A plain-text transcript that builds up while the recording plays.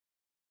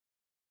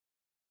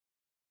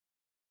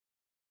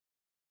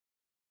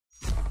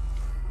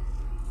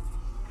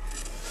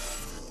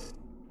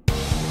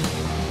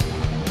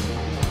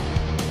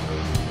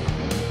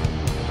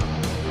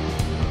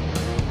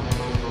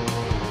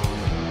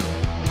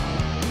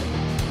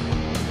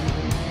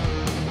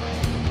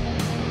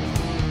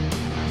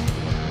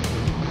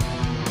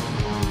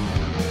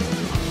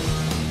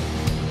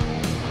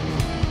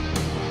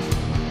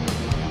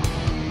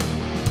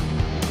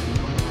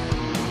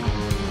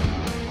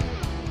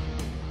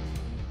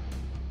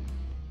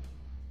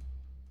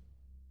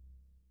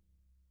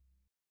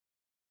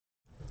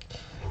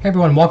Hey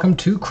everyone, welcome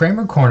to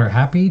Kramer Corner.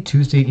 Happy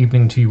Tuesday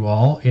evening to you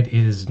all. It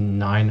is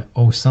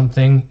 9:00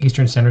 something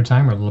Eastern Standard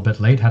Time. We're a little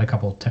bit late, had a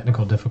couple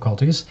technical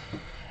difficulties.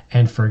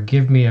 And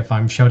forgive me if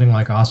I'm shouting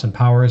like Austin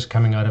Powers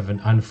coming out of an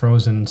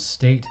unfrozen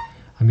state.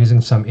 I'm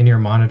using some in-ear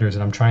monitors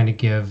and I'm trying to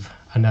give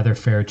another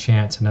fair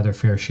chance, another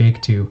fair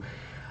shake to.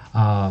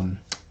 I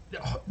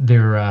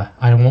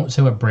won't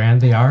say what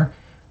brand they are.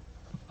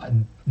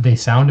 They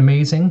sound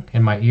amazing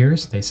in my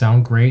ears. They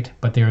sound great,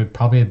 but they're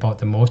probably about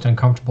the most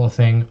uncomfortable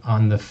thing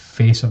on the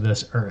face of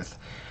this earth.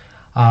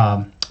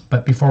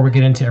 But before we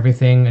get into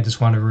everything, I just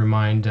want to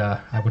remind,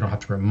 we don't have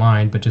to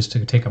remind, but just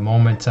to take a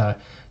moment to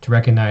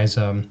recognize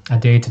a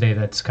day today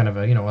that's kind of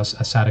a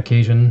sad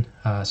occasion,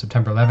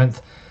 September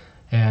 11th.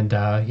 And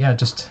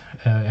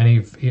any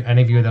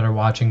of you that are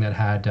watching that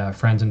had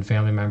friends and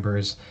family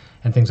members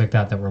and things like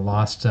that that were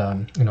lost,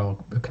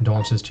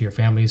 condolences to your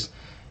families.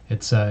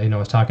 It's I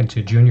was talking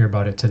to Junior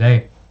about it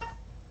today,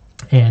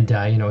 and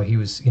he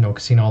was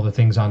seeing all the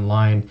things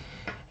online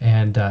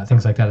and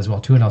things like that as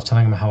well too. And I was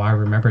telling him how I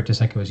remember it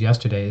just like it was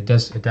yesterday. It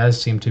does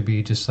seem to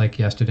be just like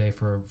yesterday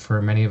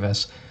for many of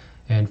us,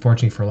 and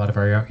fortunately for a lot of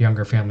our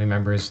younger family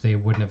members, they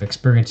wouldn't have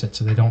experienced it,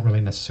 so they don't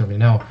really necessarily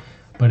know.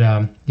 But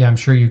I'm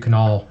sure you can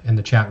all in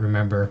the chat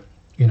remember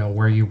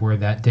where you were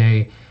that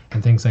day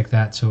and things like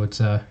that. So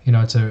it's a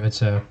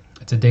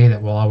day that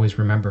we'll always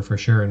remember for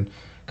sure, and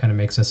kind of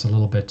makes us a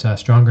little bit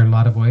stronger in a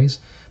lot of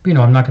ways. But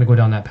I'm not going to go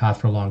down that path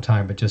for a long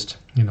time, but just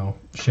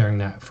sharing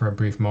that for a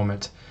brief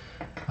moment.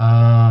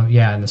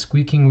 And the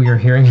squeaking we are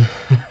hearing,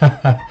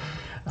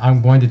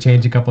 I'm going to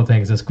change a couple of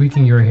things. The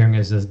squeaking you're hearing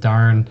is this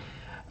darn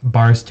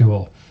bar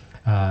stool.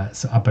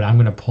 But I'm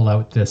going to pull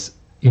out this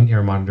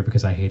in-ear monitor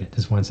because I hate it.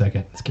 Just 1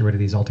 second. Let's get rid of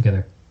these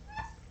altogether.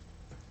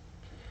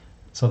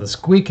 So the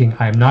squeaking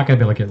I'm not going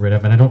to be able to get rid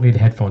of, and I don't need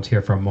headphones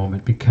here for a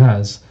moment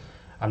because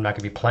I'm not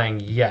going to be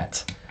playing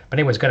yet. But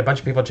anyways, got a bunch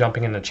of people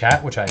jumping in the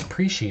chat, which I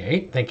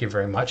appreciate. Thank you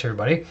very much,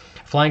 everybody.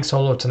 Flying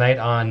solo tonight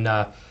on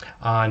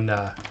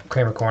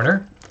Kramer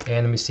Corner.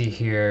 And let me see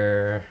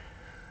here.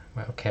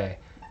 Okay.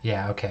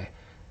 Yeah, okay.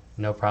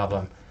 No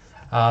problem.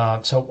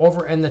 So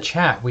over in the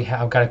chat,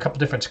 I've got a couple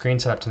different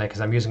screens set up tonight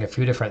because I'm using a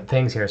few different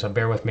things here, so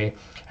bear with me.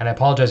 And I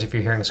apologize if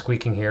you're hearing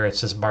squeaking here.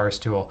 It's this bar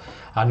stool.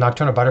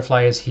 Nocturnal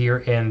Butterfly is here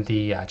in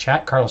the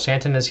chat. Carlo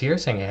Santin is here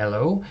saying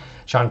hello.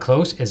 Sean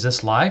Close, is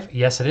this live?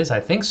 Yes, it is. I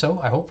think so.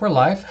 I hope we're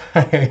live.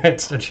 I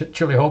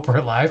truly hope we're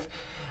live.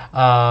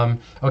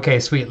 Okay,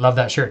 sweet. Love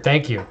that shirt.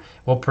 Thank you.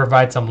 We'll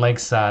provide some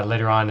links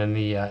later on in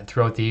the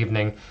throughout the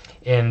evening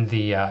in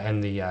the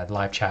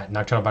live chat.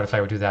 Nocturnal Butterfly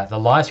will do that. The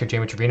Law is here.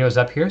 Jamie Trevino is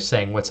up here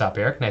saying, what's up,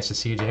 Eric? Nice to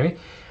see you, Jamie.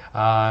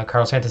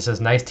 Carl Santos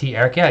says, nice tea,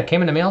 Eric. Yeah, it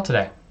came in the mail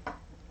today.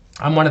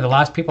 I'm one of the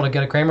last people to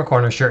get a Kramer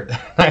Corner shirt.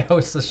 I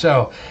host the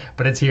show,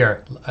 but it's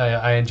here.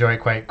 I enjoy it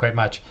quite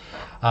much.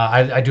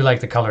 I do like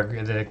the color.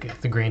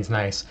 The green's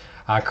nice.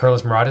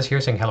 Carlos Murad is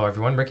here saying, hello,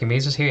 everyone. Ricky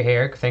Mees is here. Hey,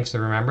 Eric. Thanks for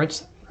the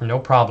remembrance. No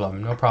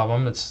problem. No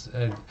problem. It's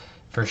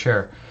for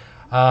sure.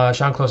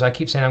 Sean Close, I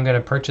keep saying I'm going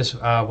to purchase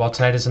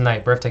tonight is the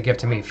night. Birthday gift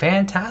to me.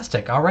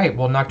 Fantastic. All right.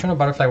 Well, Nocturnal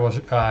Butterfly will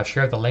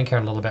share the link here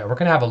in a little bit. We're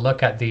going to have a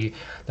look at the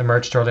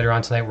merch store later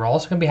on tonight. We're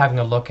also going to be having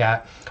a look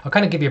at, I'll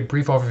kind of give you a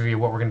brief overview of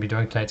what we're going to be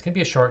doing tonight. It's going to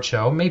be a short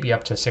show, maybe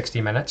up to 60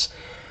 minutes.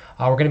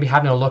 We're going to be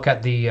having a look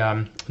at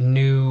the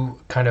new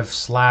kind of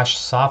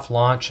soft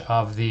launch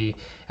of the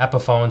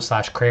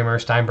Epiphone / Kramer,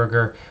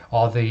 Steinberger,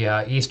 all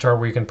the e-store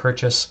where you can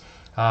purchase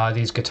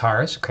these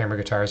guitars, Kramer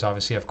guitars,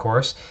 obviously, of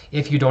course.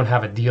 If you don't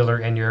have a dealer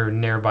in your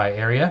nearby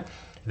area,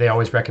 they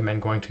always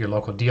recommend going to your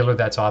local dealer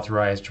that's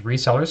authorized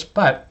resellers.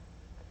 But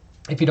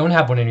if you don't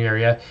have one in your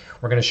area,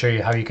 we're going to show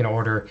you how you can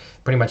order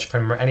pretty much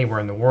from anywhere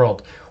in the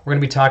world. We're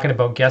going to be talking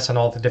about guests on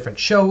all the different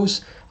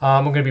shows.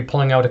 We're going to be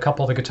pulling out a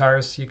couple of the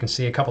guitars. You can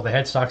see a couple of the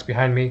headstocks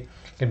behind me.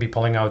 Going to be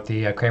pulling out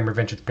the Kramer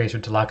Vintage Pacer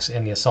Deluxe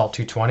and the Assault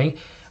 220.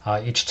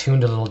 Each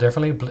tuned a little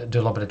differently. Do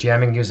a little bit of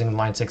jamming using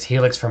Line 6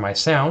 Helix for my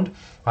sound.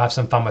 We'll have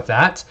some fun with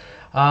that.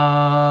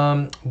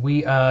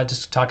 We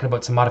just talking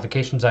about some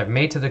modifications I've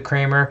made to the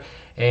Kramer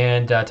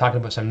and talking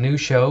about some new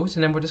shows.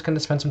 And then we're just going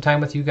to spend some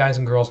time with you guys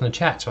and girls in the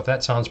chat. So if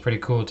that sounds pretty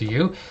cool to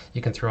you,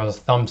 you can throw a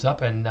thumbs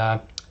up and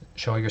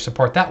show your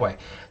support that way.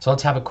 So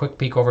let's have a quick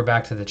peek over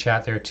back to the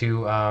chat there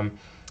too. I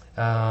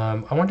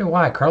wonder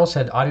why. Carl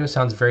said audio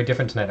sounds very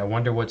different tonight. I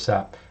wonder what's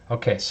up.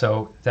 Okay,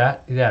 so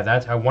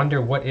I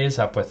wonder what is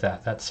up with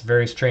that. That's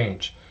very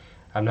strange.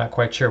 I'm not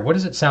quite sure. What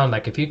does it sound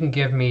like? If you can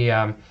give me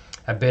a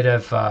bit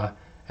of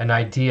an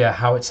idea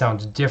how it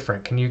sounds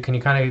different. Can you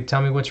kind of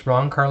tell me what's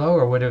wrong, Carlo,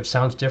 or what it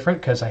sounds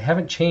different? Because I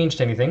haven't changed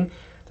anything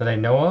that I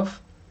know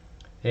of,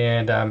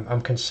 and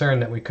I'm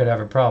concerned that we could have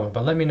a problem.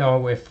 But let me know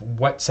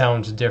what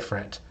sounds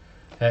different.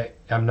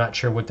 I'm not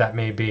sure what that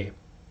may be.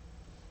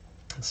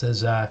 It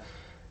says,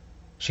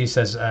 she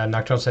says,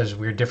 Nocturnal says,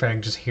 we're different. I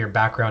can just hear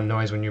background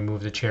noise when you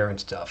move the chair and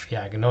stuff.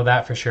 Yeah, I can know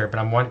that for sure. But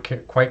I'm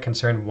quite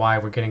concerned why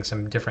we're getting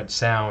some different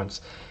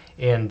sounds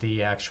in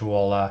the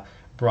actual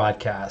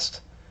broadcast.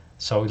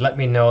 So let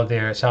me know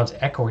there. It sounds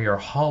echoey or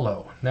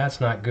hollow.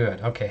 That's not good.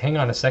 Okay, hang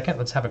on a second.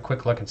 Let's have a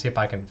quick look and see if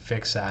I can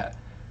fix that.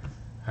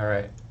 All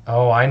right.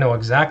 Oh, I know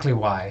exactly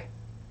why.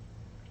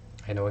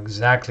 I know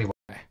exactly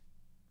why.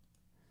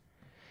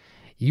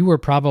 You were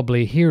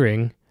probably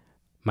hearing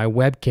my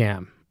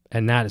webcam,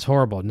 and that is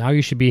horrible. Now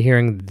you should be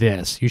hearing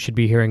this. You should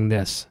be hearing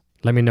this.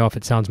 Let me know if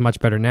it sounds much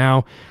better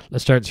now.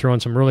 Let's start throwing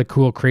some really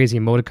cool, crazy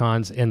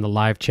emoticons in the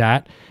live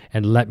chat,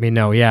 and let me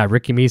know. Yeah,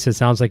 Ricky Me says,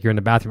 sounds like you're in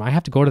the bathroom. I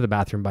have to go to the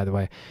bathroom, by the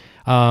way.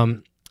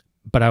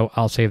 But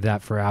I'll save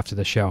that for after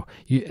the show.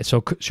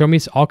 So show me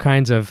all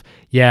kinds of,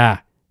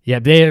 yeah,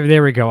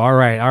 there we go. All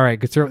right.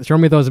 Throw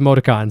me those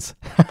emoticons.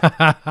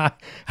 I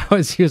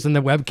was using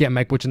the webcam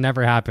mic, which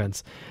never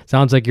happens.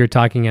 Sounds like you're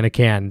talking in a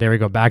can. There we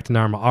go. Back to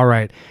normal. All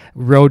right.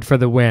 Road for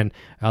the win.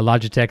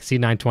 Logitech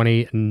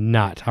C920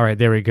 nut. All right.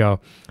 There we go.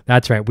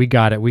 That's right. We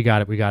got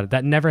it.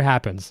 That never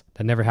happens.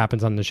 That never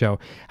happens on the show.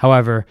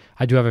 However,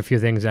 I do have a few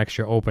things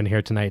extra open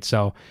here tonight.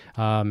 So,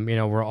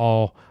 we're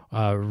all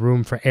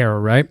room for error,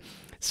 right?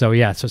 So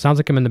yeah, so it sounds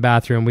like I'm in the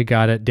bathroom. We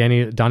got it.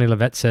 Donnie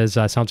Levette says,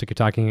 sounds like you're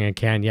talking in a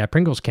can. Yeah,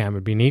 Pringles can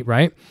would be neat,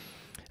 right?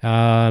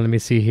 Let me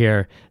see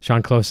here.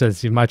 Sean Close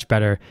says, much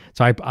better.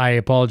 So I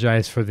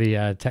apologize for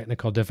the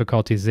technical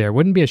difficulties there.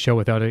 Wouldn't be a show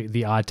without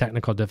the odd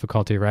technical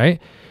difficulty,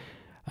 right?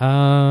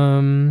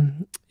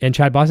 And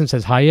Chad Boston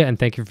says, hiya, and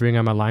thank you for being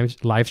on my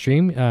live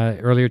stream.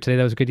 Earlier today,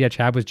 that was good. Yeah,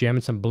 Chad was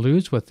jamming some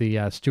blues with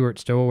the Stuart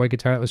Stowaway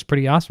guitar. That was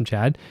pretty awesome,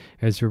 Chad.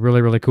 It was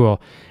really, really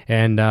cool.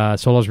 And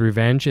Solo's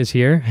Revenge is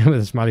here with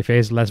a smiley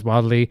face. Les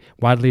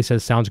Wadley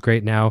says, sounds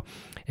great now.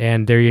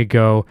 And there you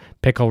go,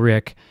 Pickle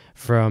Rick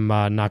from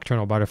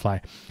Nocturnal Butterfly.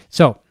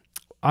 So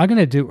I'm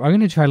gonna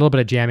try a little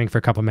bit of jamming for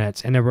a couple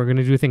minutes, and then we're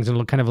gonna do things in a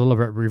little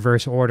bit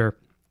reverse order.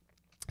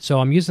 So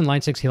I'm using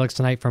Line 6 Helix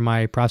tonight for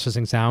my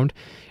processing sound.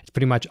 It's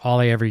pretty much all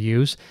I ever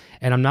use.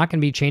 And I'm not going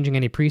to be changing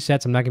any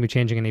presets. I'm not going to be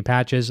changing any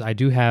patches. I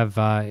do have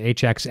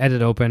HX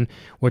Edit open,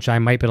 which I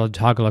might be able to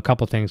toggle a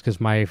couple things because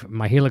my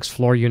Helix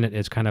floor unit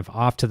is kind of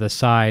off to the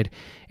side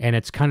and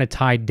it's kind of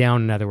tied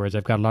down. In other words,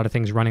 I've got a lot of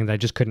things running that I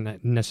just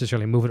couldn't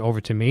necessarily move it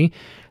over to me.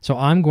 So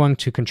I'm going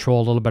to control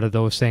a little bit of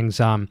those things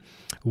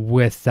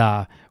with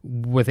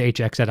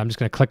HX Edit. I'm just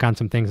going to click on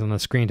some things on the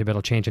screen to be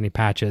able to change any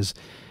patches.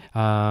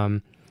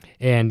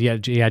 And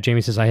yeah,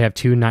 Jamie says, I have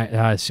two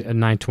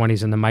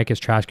 920s and the mic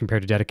is trash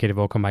compared to dedicated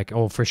vocal mic.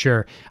 Oh, for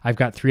sure. I've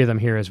got 3 of them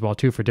here as well,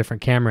 too, for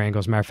different camera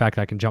angles. Matter of fact,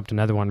 I can jump to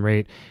another one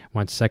right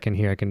 1 second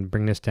here. I can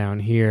bring this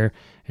down here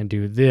and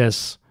do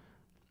this.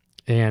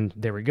 And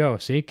there we go.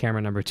 See,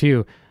 camera number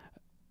 2.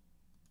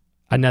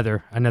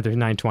 Another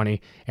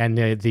 920, and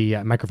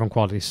the microphone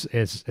quality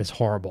is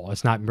horrible.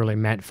 It's not really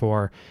meant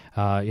for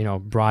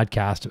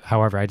broadcast.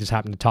 However, I just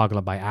happened to toggle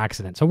it by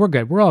accident. So we're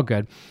good. We're all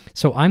good.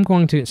 So I'm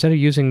going to, instead of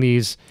using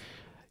these,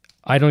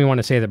 I don't even want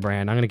to say the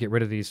brand. I'm going to get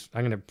rid of these.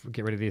 I'm going to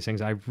get rid of these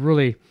things. I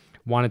really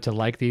wanted to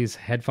like these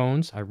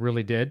headphones. I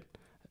really did.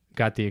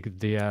 Got the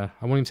I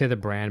won't even say the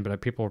brand,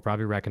 but people will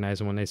probably recognize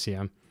them when they see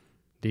them.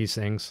 These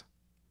things.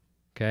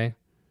 Okay.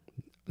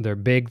 They're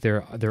big.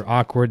 They're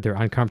awkward. They're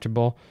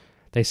uncomfortable.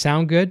 They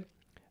sound good,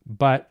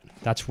 but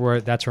that's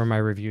where my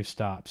review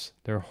stops.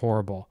 They're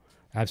horrible.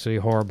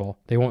 Absolutely horrible.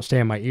 They won't stay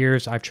in my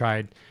ears. I've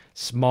tried the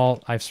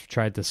small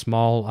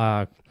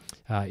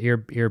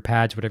ear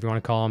pads, whatever you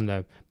want to call them,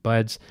 the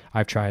buds.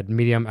 I've tried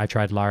medium, I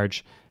tried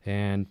large,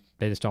 and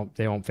they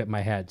won't fit my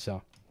head,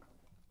 so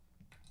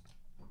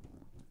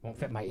won't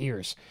fit my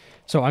ears.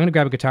 So I'm going to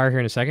grab a guitar here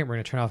in a second. We're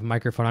going to turn off the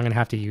microphone. I'm going to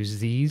have to use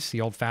these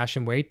the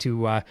old-fashioned way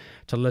to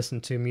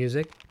listen to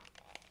music.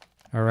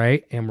 All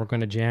right, and we're going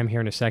to jam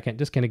here in a second.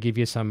 Just going to give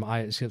you some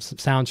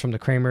sounds from the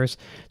Kramers.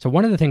 So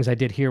one of the things I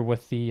did here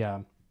with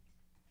the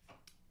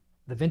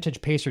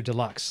Vintage Pacer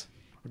Deluxe,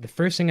 the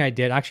first thing I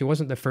did, actually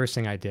wasn't the first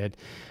thing I did,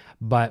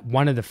 but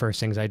one of the first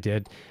things I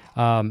did,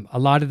 a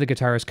lot of the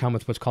guitars come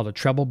with what's called a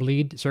treble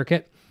bleed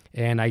circuit,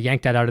 and I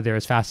yanked that out of there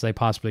as fast as I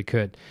possibly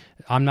could.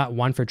 I'm not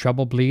one for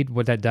treble bleed.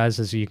 What that does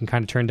is you can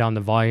kind of turn down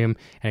the volume,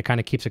 and it kind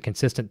of keeps a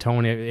consistent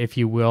tone, if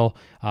you will,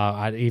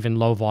 at even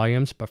low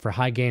volumes. But for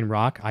high gain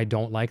rock, I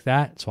don't like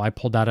that, so I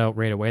pulled that out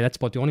right away. That's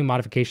about the only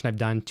modification I've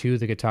done to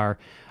the guitar,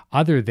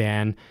 other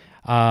than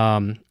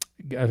I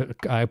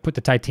put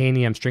the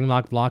titanium string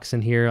lock blocks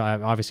in here,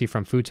 obviously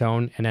from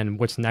Futone, and then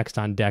what's next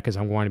on deck is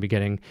I'm going to be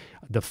getting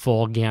the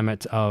full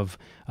gamut of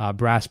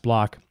brass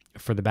block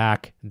for the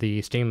back,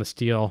 the stainless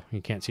steel,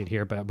 you can't see it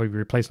here, but we're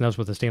replacing those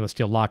with the stainless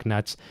steel lock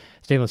nuts,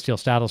 stainless steel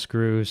saddle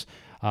screws,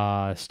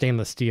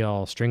 stainless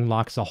steel string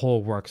locks, the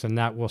whole works, and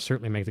that will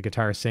certainly make the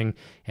guitar sing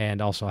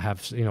and also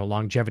have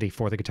longevity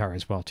for the guitar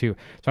as well too.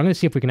 So I'm going to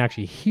see if we can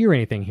actually hear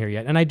anything here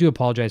yet, and I do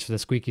apologize for the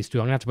squeaky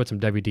stool. I'm going to have to put some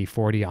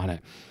WD-40 on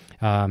it.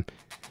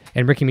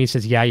 And Ricky Me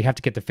says, yeah, you have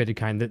to get the fitted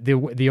kind.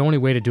 The only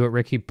way to do it,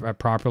 Ricky,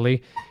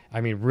 properly,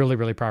 I mean really,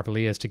 really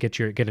properly, is to get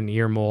an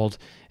ear mold.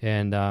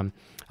 And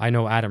I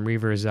know Adam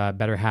Reaver's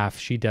better half.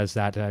 She does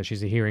that.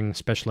 She's a hearing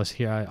specialist,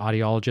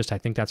 audiologist. I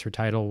think that's her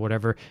title,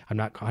 whatever. I'm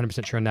not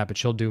 100% sure on that, but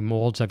she'll do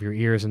molds of your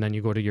ears, and then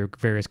you go to your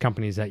various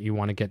companies that you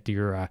want to get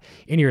your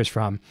in-ears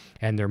from,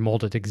 and they're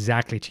molded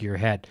exactly to your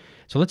head.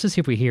 So let's just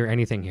see if we hear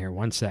anything here.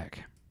 One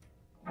sec.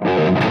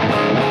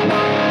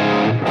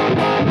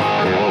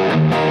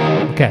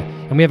 Okay,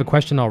 and we have a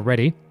question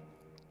already.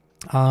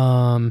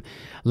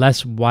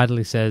 Les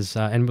Wadley says,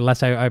 and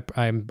Les, I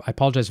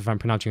apologize if I'm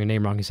pronouncing your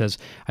name wrong. He says,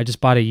 I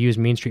just bought a used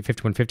Main Street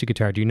 5150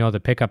 guitar. Do you know the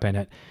pickup in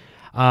it?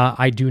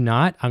 I do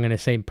not. I'm going to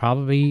say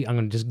probably, I'm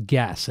going to just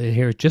guess.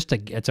 Here,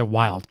 it's a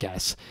wild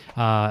guess.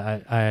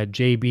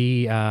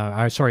 JB,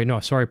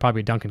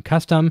 probably Duncan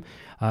Custom.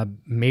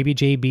 Maybe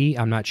JB,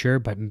 I'm not sure,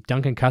 but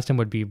Duncan Custom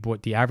would be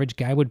what the average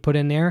guy would put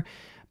in there.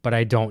 But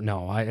I don't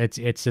know.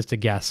 It's just a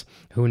guess.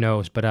 Who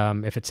knows? But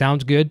if it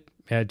sounds good,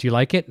 do you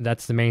like it?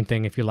 That's the main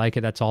thing. If you like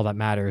it, that's all that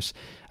matters.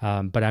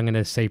 But I'm going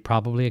to say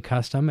probably a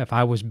custom. If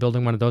I was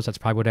building one of those, that's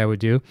probably what I would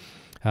do.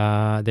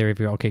 There we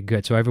go. Okay,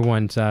 good. So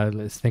everyone's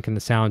thinking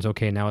the sound's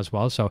okay now as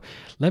well. So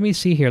let me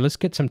see here. Let's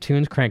get some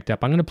tunes cranked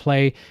up. I'm going to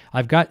play.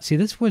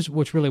 This was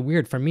what's really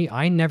weird for me.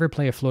 I never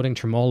play a floating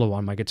tremolo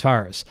on my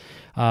guitars.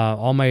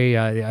 All my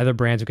the other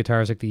brands of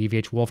guitars like the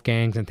EVH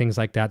Wolfgangs and things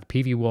like that,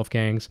 the PV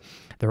Wolfgangs,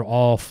 they're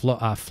all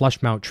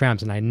flush mount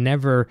trems, and I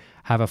never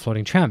have a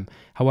floating trem.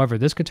 However,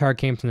 this guitar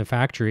came from the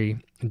factory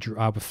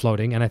with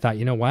floating, and I thought,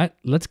 you know what?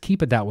 Let's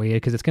keep it that way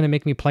because it's going to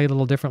make me play a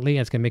little differently,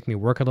 and it's going to make me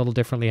work a little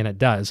differently, and it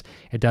does.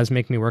 It does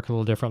make me work a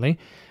little differently.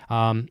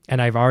 And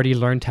I've already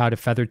learned how to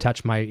feather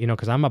touch my,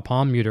 because I'm a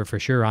palm muter for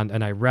sure,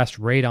 and I rest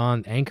right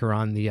on anchor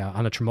on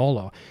a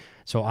tremolo.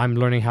 So I'm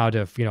learning how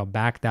to,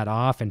 back that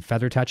off and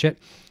feather touch it.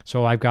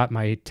 So I've got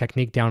my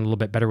technique down a little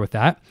bit better with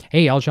that.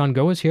 Hey, Eljon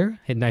Go is here.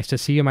 Hey, nice to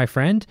see you, my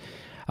friend.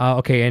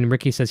 Okay, and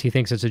Ricky says he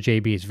thinks it's a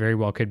JB's. Very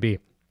well could be.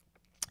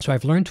 So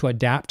I've learned to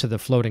adapt to the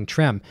floating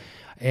trem.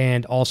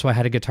 And also I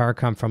had a guitar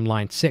come from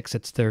Line 6.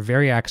 It's their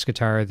Variax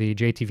guitar, the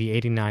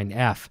JTV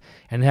 89F,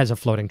 and it has a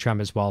floating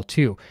trem as well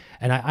too.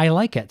 And I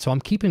like it. So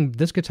I'm keeping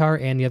this guitar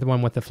and the other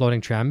one with the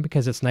floating trem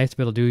because it's nice to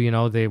be able to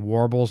do, the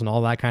warbles and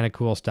all that kind of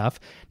cool stuff.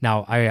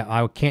 Now,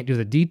 I can't do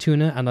the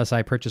D-tuner unless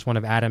I purchase one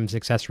of Adam's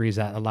accessories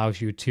that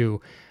allows you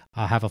to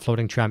have a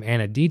floating trem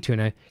and a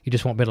D-tuner. You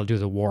just won't be able to do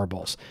the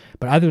warbles.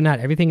 But other than that,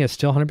 everything is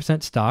still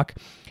 100% stock.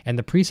 And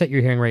the preset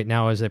you're hearing right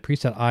now is a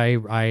preset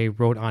I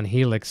wrote on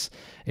Helix.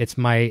 It's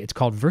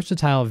called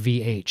Versatile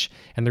VH.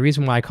 And the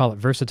reason why I call it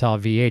Versatile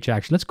VH,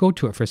 actually, let's go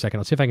to it for a second.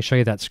 Let's see if I can show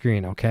you that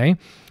screen, okay?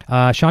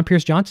 Sean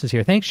Pierce Johnson's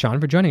here. Thanks, Sean,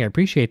 for joining. I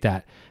appreciate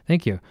that.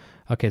 Thank you.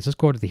 Okay, so let's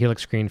go to the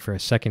Helix screen for a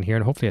second here,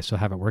 and hopefully I still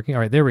have it working.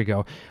 All right, there we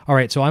go. All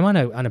right, so I'm on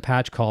a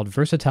patch called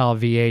Versatile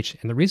VH,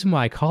 and the reason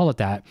why I call it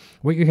that,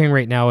 what you're hearing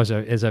right now is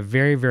a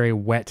very, very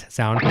wet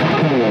sound.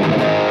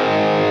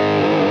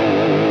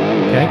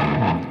 Okay.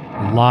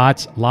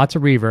 Lots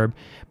of reverb,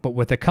 but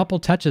with a couple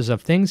touches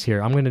of things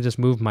here. I'm going to just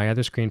move my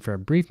other screen for a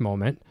brief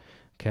moment,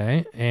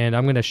 okay? And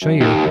I'm going to show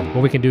you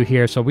what we can do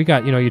here. So we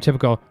got, your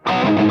typical...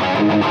 I'm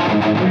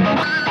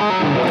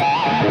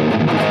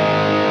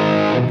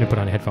going to put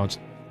on the headphones,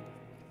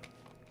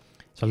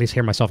 so at least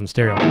hear myself in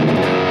stereo.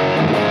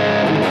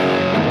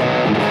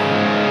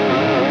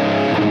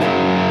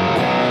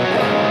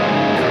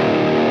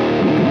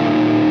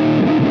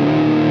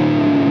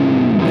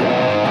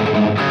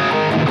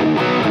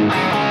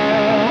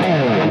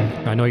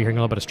 I know you're hearing a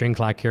little bit of string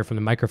clack here from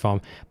the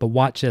microphone, but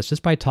watch this.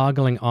 Just by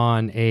toggling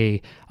on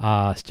a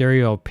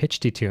stereo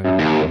pitch detune,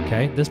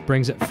 okay? This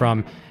brings it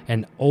from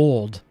an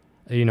old,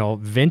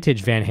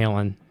 vintage Van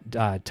Halen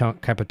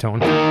type of tone.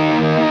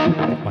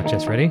 Watch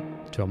this, ready?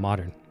 To a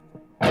modern.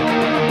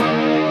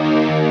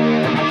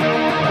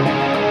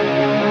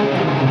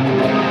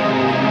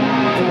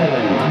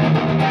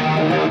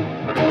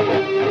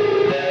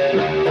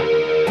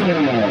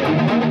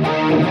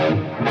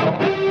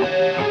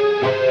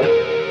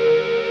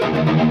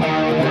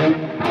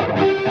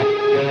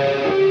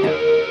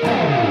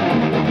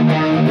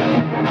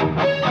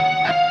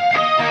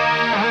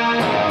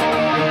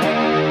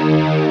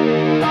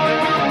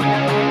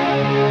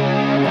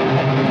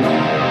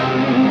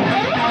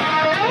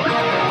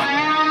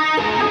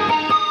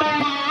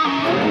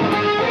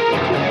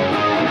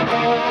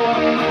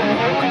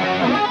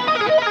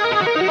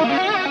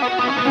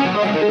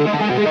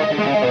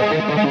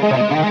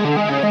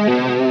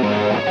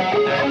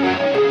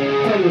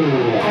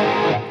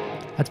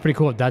 That's pretty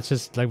cool. That's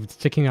just like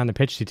sticking on the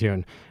pitch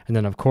detune. And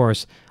then, of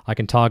course, I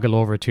can toggle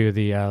over to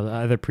the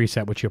other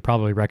preset, which you'll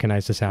probably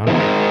recognize the sound. 1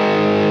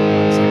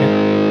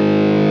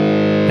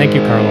 second. Thank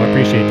you, Carlo. I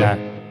appreciate that.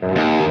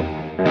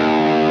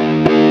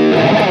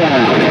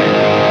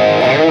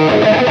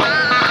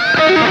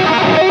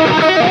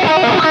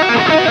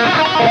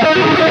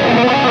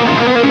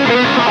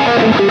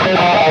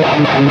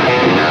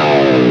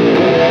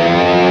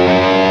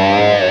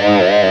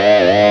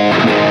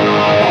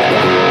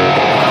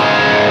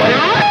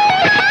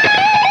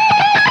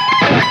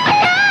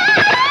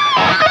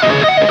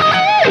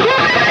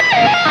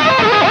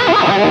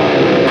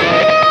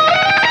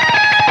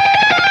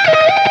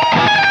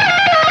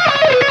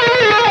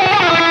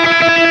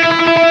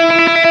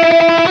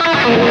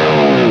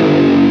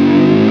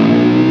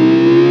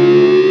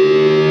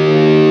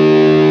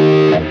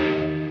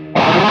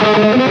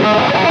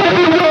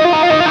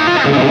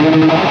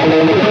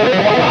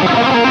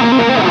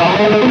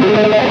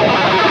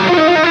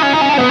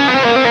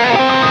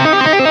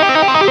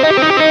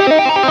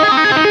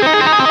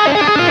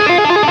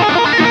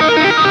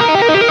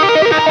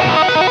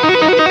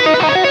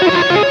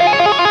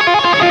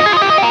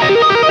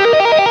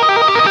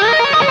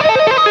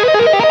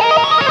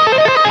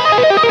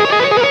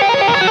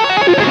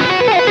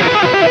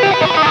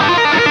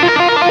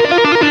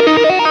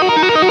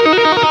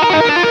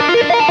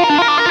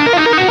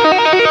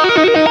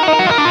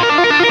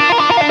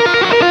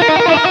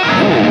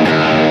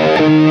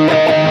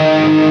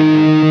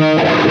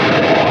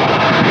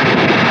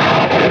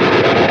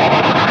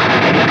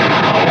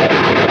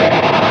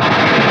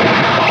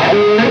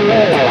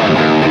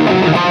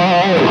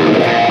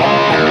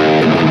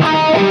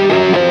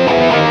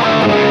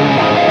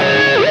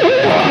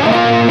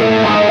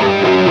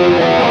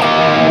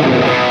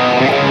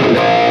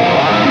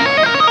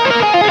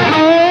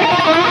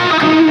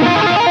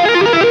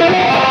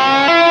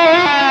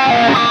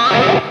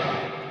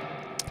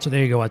 So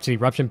there you go. It's the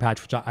eruption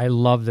patch, which I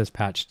love this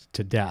patch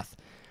to death.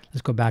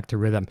 Let's go back to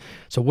rhythm.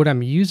 So what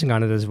I'm using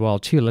on it as well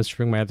too, let's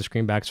bring my other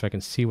screen back so I can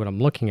see what I'm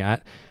looking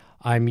at.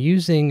 I'm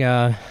using,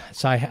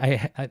 so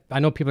I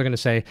know people are going to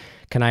say,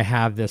 can I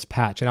have this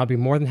patch? And I'll be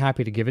more than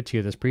happy to give it to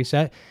you, this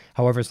preset.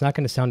 However, it's not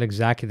going to sound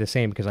exactly the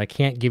same because I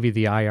can't give you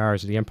the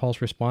IRs, the impulse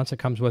response that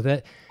comes with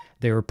it.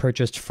 They were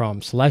purchased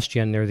from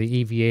Celestion. They're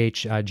the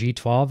EVH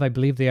G12, I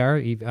believe they are,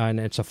 and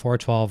it's a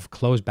 412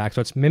 closed back.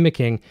 So it's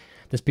mimicking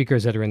the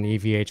speakers that are in the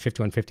EVH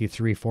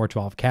 5153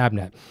 412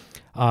 cabinet.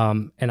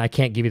 And I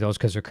can't give you those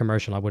because they're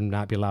commercial. I would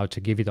not be allowed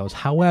to give you those.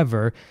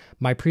 However,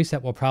 my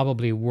preset will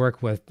probably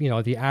work with,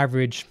 the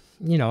average,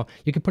 you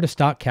could put a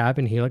stock cab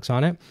and helix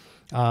on it.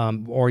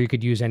 Or you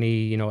could use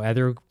any,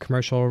 other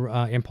commercial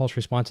impulse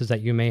responses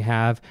that you may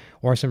have,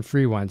 or some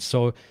free ones.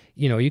 So,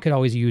 you could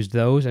always use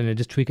those and then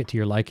just tweak it to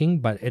your liking.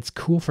 But it's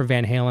cool for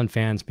Van Halen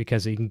fans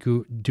because you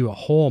can do a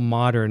whole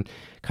modern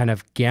kind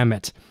of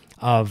gamut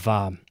of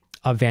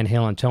Van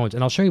Halen tones.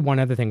 And I'll show you one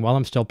other thing while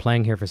I'm still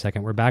playing here for a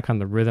second. We're back on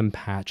the rhythm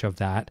patch of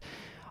that.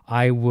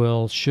 I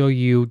will show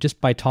you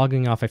just by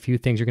toggling off a few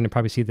things. You're going to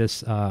probably see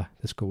this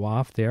this go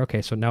off there.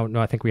 Okay, so no,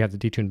 I think we have the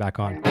detune back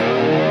on.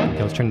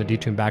 Okay, let's turn the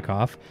detune back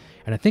off.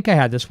 And I think I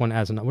had this one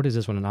as what is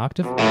this one, an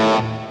octave?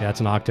 Yeah, that's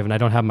an octave, and I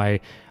don't have my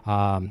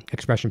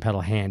expression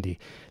pedal handy.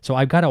 So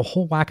I've got a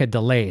whole whack of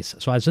delays.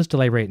 So as this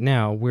delay right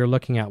now, we're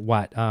looking at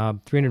what?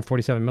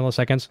 347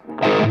 milliseconds.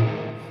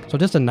 So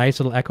just a nice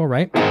little echo,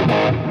 right?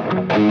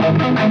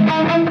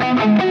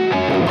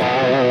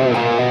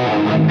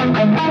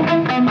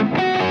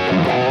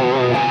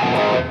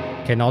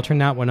 Okay, and I'll turn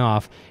that one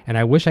off. And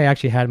I wish I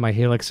actually had my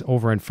helix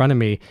over in front of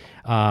me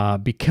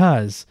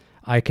because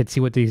I could see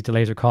what these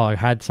delays are called. I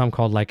had some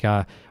called like,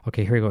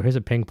 okay, here we go. Here's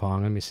a ping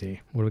pong. Let me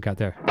see. What do we got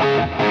there?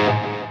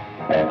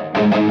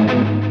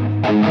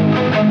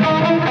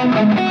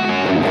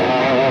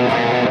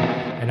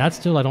 And that's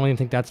still, I don't even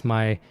think that's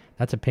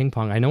a ping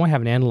pong. I know I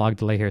have an analog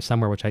delay here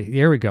somewhere,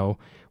 here we go.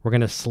 We're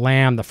going to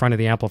slam the front of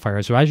the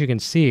amplifier. So as you can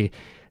see,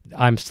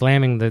 I'm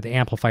slamming the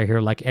amplifier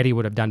here like Eddie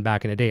would have done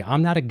back in the day.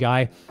 I'm not a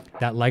guy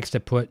that likes to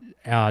put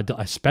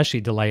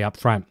especially delay up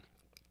front.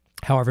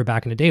 However,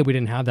 back in the day, we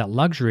didn't have that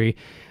luxury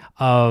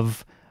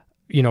of,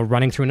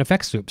 running through an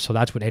effects loop. So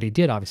that's what Eddie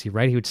did, obviously,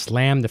 right? He would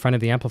slam the front of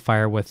the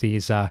amplifier with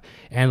these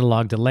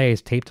analog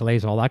delays, tape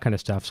delays, and all that kind of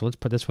stuff. So let's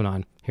put this one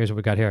on. Here's what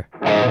we got here.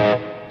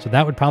 So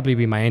that would probably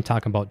be my Ain't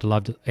Talking About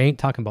Love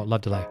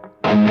delay.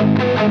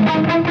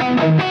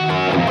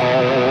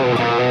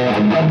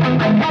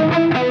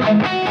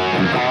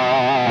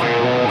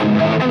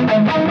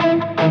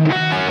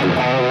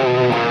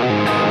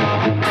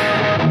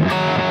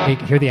 You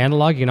can hear the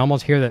analog. You can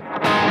almost hear that.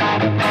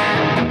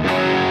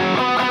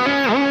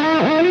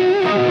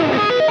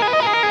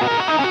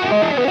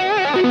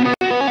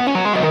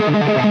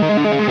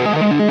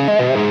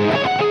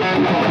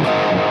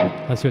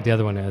 Let's see what the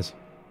other one is.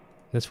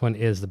 This one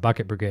is the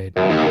Bucket Brigade.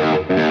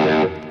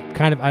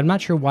 I'm not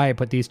sure why I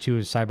put these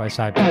two side by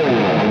side.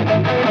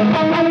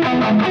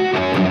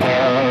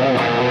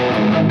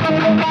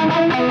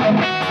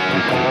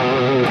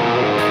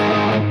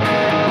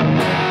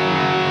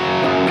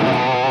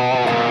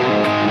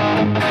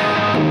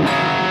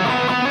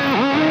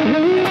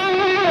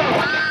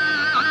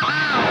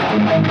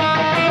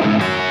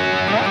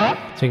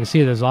 So you can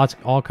see there's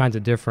all kinds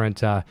of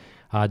different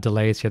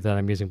delays here that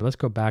I'm using. But let's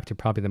go back to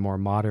probably the more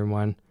modern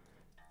one.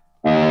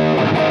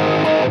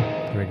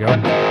 There we go.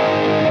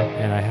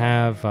 And I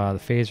have the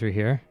phaser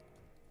here.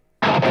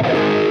 All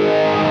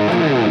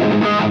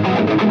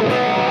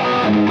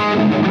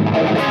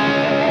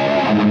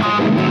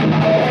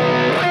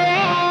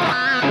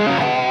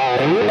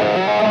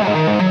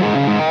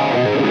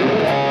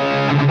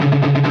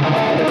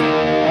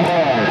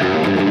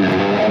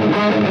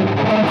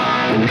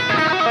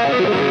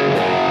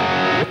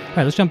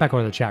right, let's jump back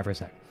over to the chat for a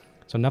sec.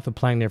 So enough of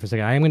playing there for a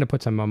second. I am going to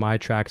put some of my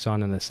tracks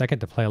on in a second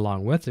to play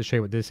along with to show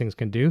you what these things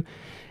can do.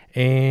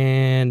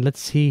 And let's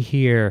see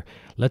here.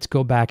 Let's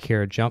go back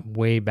here. Jump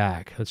way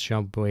back. Let's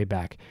jump way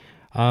back.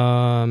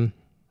 Okay,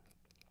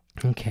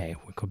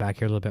 we'll go back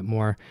here a little bit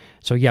more.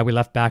 So yeah, we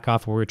left back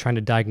off where we were trying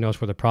to diagnose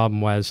where the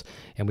problem was,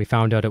 and we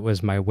found out it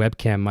was my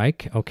webcam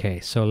mic. Okay,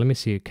 so let me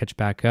see. Catch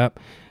back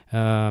up.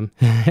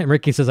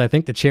 Ricky says, I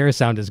think the chair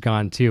sound is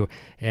gone too.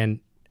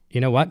 And you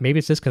know what? Maybe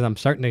it's just because I'm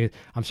starting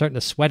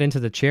to sweat into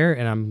the chair,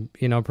 and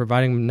I'm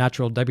providing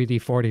natural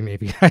WD-40.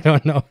 Maybe I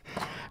don't know,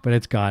 but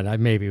it's gone.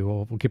 Maybe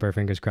we'll keep our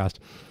fingers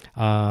crossed.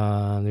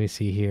 Let me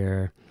see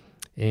here,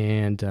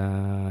 and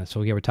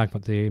so yeah, we're talking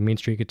about the Main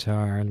Street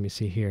guitar. Let me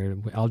see here.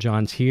 Al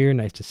John's here.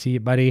 Nice to see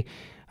you, buddy.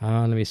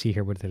 Let me see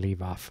here. Where did they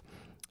leave off?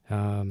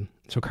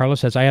 So Carlos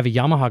says, I have a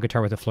Yamaha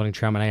guitar with a floating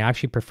trim, and I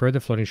actually prefer the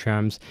floating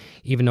trims,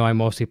 even though I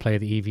mostly play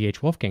the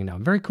EVH Wolfgang now.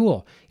 Very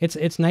cool.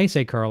 It's nice,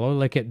 Carlo.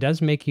 Like, it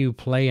does make you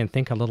play and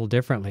think a little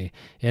differently,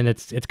 and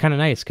it's kind of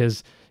nice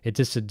because it's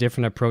just a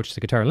different approach to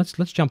the guitar. Let's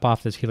jump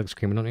off this Helix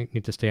screen. We don't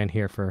need to stay on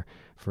here for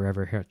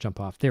forever. Here, jump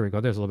off. There we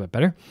go. There's a little bit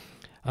better.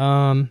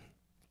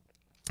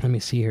 Let me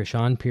see here.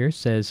 Sean Pierce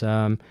says,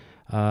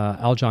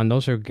 Aljon,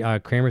 those are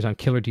Kramer's on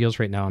killer deals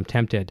right now. I'm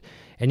tempted.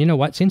 And you know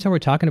what? Since we're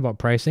talking about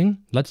pricing,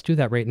 let's do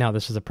that right now.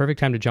 This is the perfect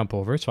time to jump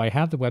over. So I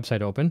have the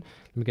website open.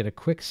 Let me get a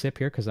quick sip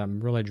here because I'm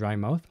really dry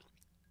mouth.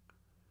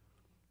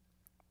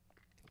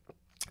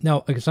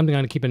 Now, something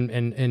I'm going to keep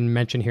in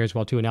mention here as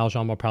well, too, and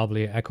Aljon will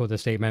probably echo the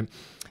statement.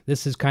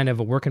 This is kind of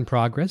a work in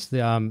progress.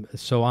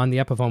 So on the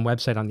Epiphone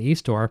website, on the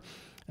e-store,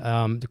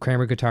 the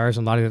Kramer guitars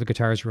and a lot of the other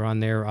guitars are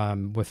on there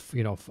with,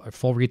 you know,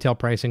 full retail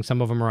pricing.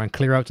 Some of them are on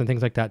clear outs and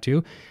things like that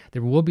too.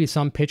 There will be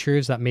some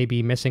pictures that may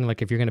be missing,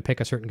 like if you're going to pick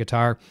a certain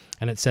guitar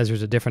and it says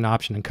there's a different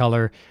option in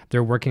color.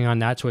 They're working on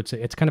that, so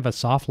it's kind of a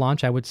soft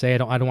launch, I would say. I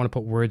don't want to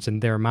put words in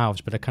their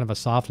mouths, but a kind of a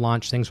soft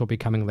launch. Things will be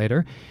coming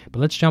later. But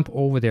let's jump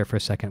over there for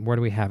a second. Where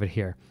do we have it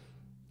here?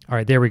 All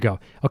right, there we go.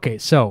 Okay,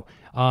 so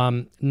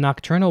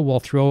Nocturnal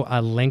will throw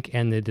a link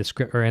in the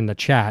description or in the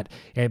chat,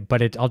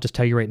 but I'll just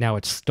tell you right now,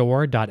 it's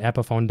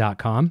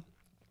store.epiphone.com.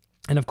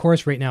 And of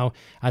course, right now,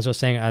 as I was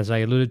saying, as I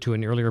alluded to in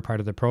the earlier part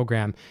of the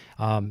program,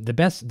 the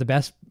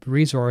best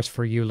resource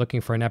for you looking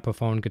for an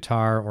Epiphone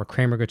guitar or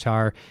Kramer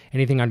guitar,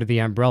 anything under the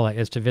umbrella,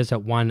 is to visit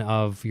one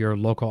of your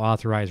local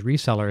authorized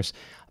resellers.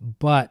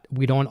 But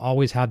we don't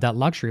always have that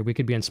luxury. We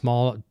could be in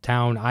small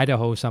town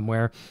Idaho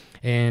somewhere,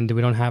 and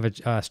we don't have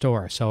a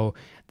store. So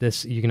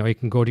this, you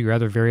can go to your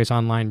other various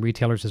online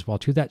retailers as well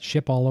too that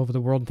ship all over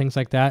the world and things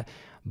like that.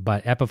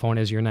 But Epiphone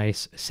is your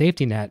nice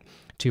safety net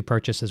to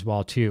purchase as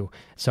well too.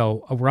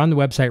 So we're on the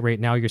website right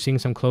now. You're seeing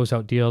some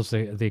closeout deals.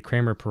 The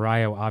Kramer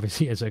Pariah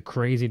obviously is a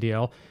crazy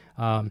deal.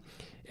 And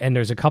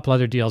there's a couple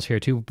other deals here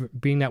too,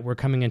 being that we're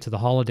coming into the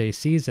holiday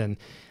season.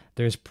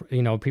 There's,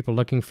 people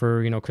looking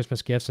for,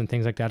 Christmas gifts and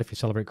things like that if you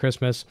celebrate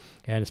Christmas.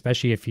 And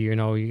especially if you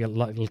get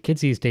little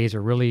kids these days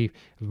are really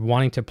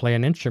wanting to play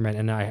an instrument.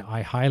 And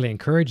I highly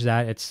encourage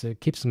that. It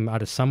keeps them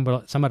out of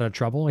somewhat of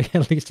trouble,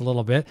 at least a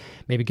little bit.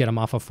 Maybe get them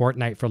off of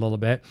Fortnite for a little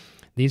bit.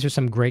 These are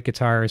some great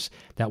guitars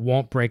that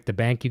won't break the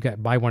bank. You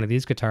buy one of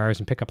these guitars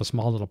and pick up a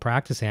small little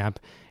practice amp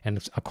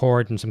and a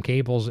cord and some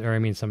cables,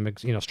 or some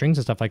strings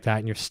and stuff like that,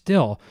 and you're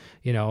still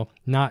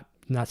not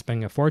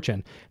spending a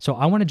fortune. So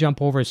I want to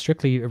jump over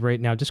strictly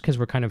right now, just because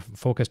we're kind of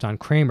focused on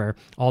Kramer,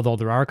 although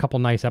there are a couple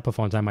nice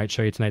Epiphones I might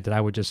show you tonight that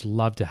I would just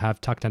love to have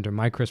tucked under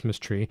my Christmas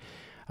tree.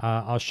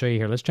 I'll show you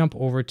here. Let's jump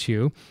over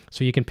to,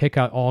 so you can pick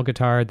out all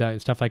guitar,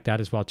 stuff like that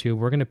as well too.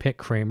 We're going to pick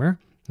Kramer.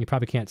 You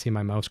probably can't see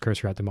my mouse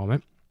cursor at the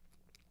moment.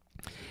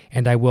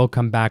 And I will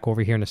come back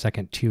over here in a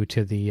second too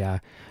to the,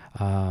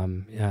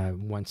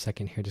 1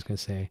 second here, just going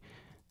to say,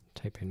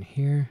 type in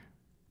here.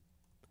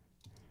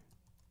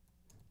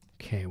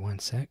 Okay, 1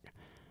 sec.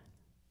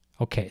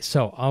 Okay,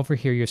 so over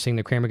here you're seeing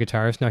the Kramer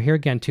guitars. Now here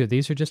again too,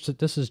 this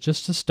is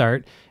just a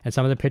start, and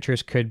some of the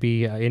pictures could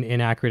be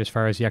inaccurate as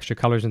far as the extra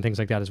colors and things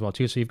like that as well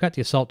too. So you've got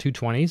the Assault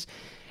 220s,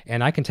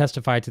 and I can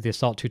testify to the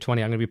Assault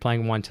 220. I'm going to be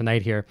playing one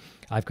tonight here.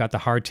 I've got the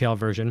hardtail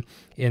version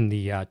in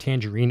the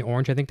tangerine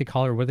orange, I think they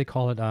call it, or what do they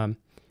call it?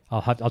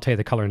 I'll tell you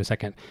the color in a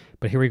second.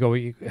 But here we go.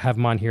 We have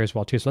them on here as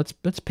well too. So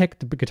let's pick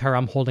the guitar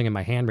I'm holding in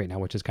my hand right now,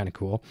 which is kind of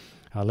cool.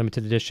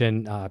 Limited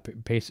edition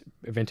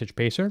vintage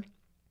Pacer.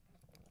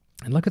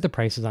 And look at the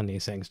prices on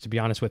these things. To be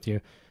honest with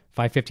you,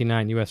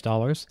 $559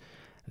 US.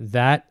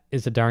 That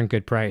is a darn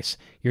good price.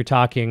 You're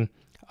talking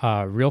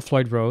real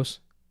Floyd Rose,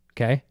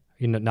 okay?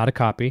 Not a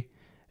copy.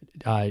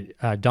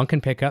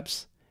 Duncan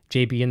pickups,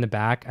 JB in the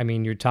back. I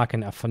mean, you're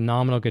talking a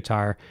phenomenal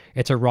guitar.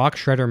 It's a rock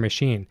shredder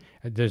machine.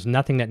 There's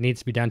nothing that needs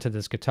to be done to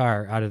this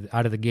guitar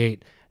out of the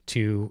gate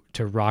to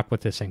rock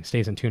with this thing.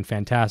 Stays in tune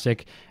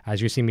fantastic.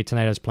 As you see me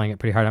tonight, I was playing it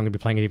pretty hard. I'm going to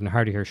be playing it even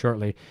harder here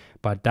shortly.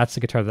 But that's the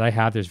guitar that I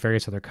have. There's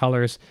various other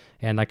colors,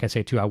 and like I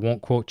say too, I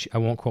won't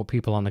quote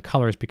people on the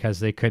colors because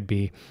they could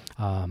be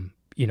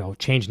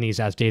changing these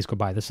as days go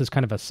by. This is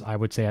kind of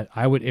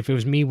if it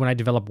was me when I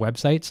develop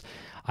websites,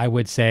 I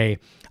would say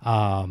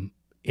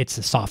it's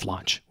a soft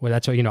launch. Well,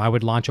 that's what I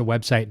would launch a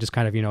website, just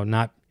kind of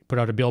not put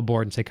out a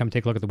billboard and say, come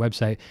take a look at the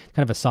website.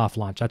 Kind of a soft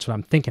launch. That's what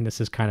I'm thinking.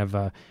 This is kind of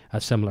a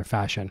similar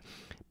fashion.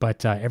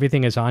 But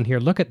everything is on here.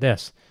 Look at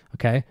this.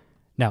 Okay.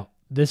 Now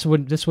this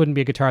wouldn't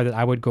be a guitar that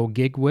I would go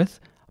gig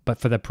with, but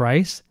for the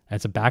price,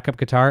 as a backup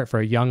guitar for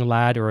a young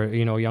lad or a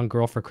young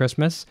girl for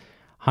Christmas,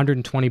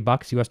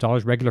 $120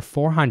 US, regular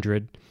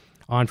 $400,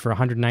 on for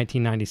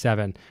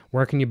 $119.97.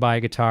 Where can you buy a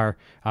guitar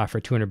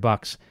for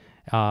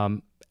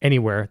 $200?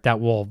 Anywhere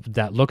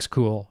that looks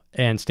cool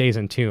and stays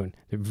in tune.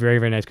 Very,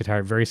 very nice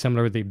guitar. Very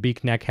similar with the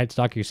beak neck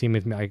headstock you see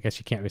with me. I guess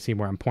you can't really see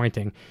where I'm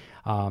pointing,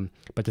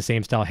 but the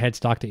same style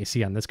headstock that you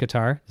see on this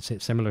guitar,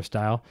 similar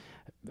style,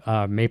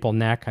 maple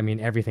neck. I mean,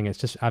 everything is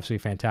just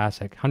absolutely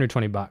fantastic.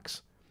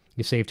 $120.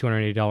 You save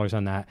 $280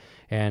 on that.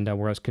 And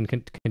whereas can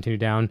continue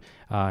down,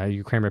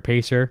 your Kramer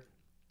Pacer.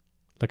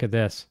 Look at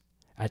this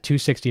at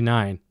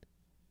 $269.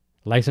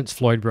 Licensed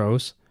Floyd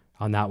Rose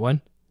on that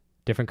one.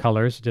 Different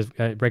colors, just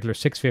regular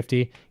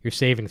 $650. You're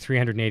saving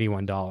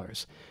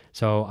 $381.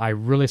 So I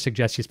really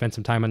suggest you spend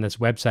some time on this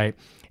website,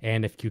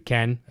 and if you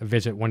can,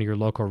 visit one of your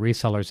local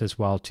resellers as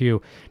well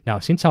too. Now,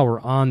 since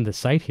we're on the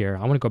site here,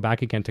 I want to go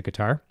back again to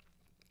guitar.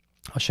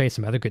 I'll show you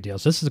some other good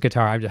deals. This is a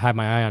guitar I've had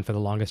my eye on for the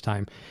longest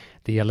time,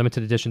 the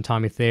limited edition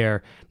Tommy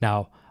Thayer.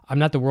 Now, I'm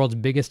not the world's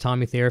biggest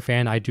Tommy Thayer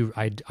fan.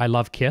 I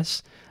love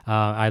Kiss.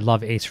 I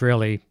love Ace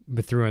Frehley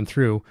through and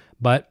through,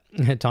 but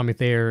Tommy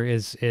Thayer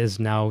is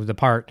now the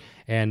part,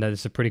 and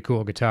it's a pretty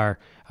cool guitar.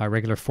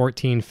 Regular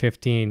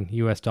 $14.15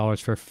 US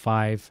for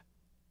 $584.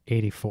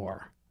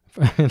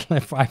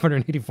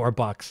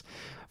 $584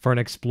 for an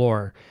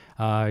Explorer.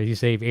 You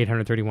save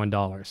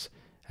 $831.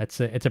 It's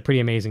a pretty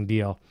amazing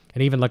deal.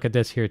 And even look at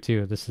this here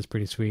too. This is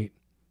pretty sweet.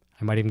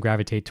 I might even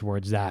gravitate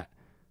towards that.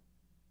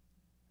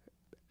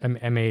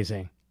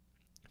 Amazing.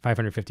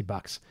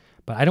 $550.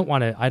 But I don't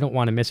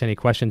want to miss any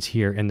questions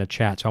here in the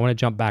chat. So I want to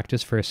jump back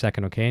just for a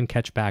second, okay, and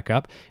catch back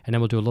up, and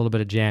then we'll do a little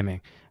bit of jamming.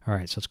 All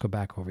right, so let's go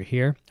back over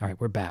here. All right,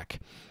 we're back.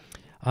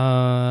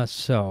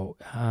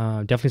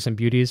 Definitely some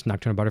beauties.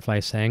 Nocturnal Butterfly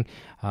is saying.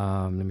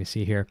 Let me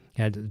see here.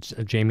 Yeah,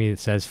 Jamie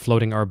says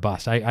floating or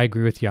bust. I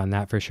agree with you on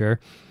that for sure.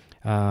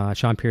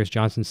 Sean Pierce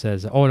Johnson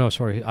says, oh no,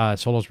 sorry,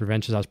 Solo's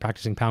Revenge. I was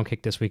practicing Pound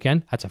Cake this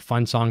weekend. That's a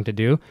fun song to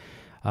do.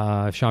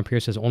 Sean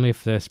Pierce says only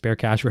if the spare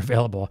cash were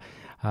available.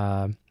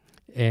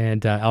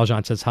 And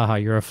Aljon says, haha,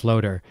 you're a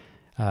floater.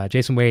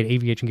 Jason Wade,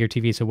 AVH Gear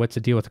TV. So what's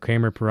the deal with the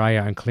Kramer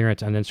Pariah on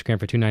clearance on Instagram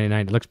for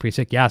 $2.99? It looks pretty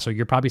sick. Yeah, so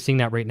you're probably seeing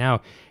that right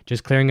now.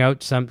 Just clearing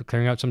out some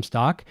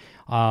stock.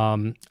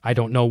 I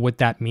don't know what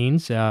that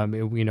means,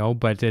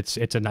 but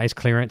it's a nice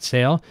clearance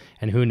sale,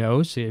 and who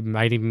knows? It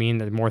might even mean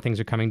that more things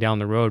are coming down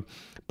the road.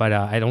 But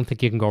I don't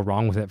think you can go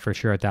wrong with it for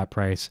sure at that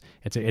price.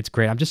 It's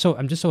great. I'm just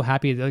so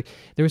happy. Like,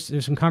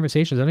 there's some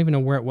conversations. I don't even know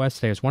where it was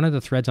today. It's one of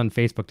the threads on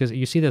Facebook.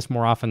 You see this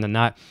more often than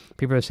not.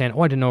 People are saying,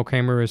 "Oh, I didn't know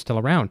Kramer is still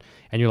around,"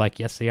 and you're like,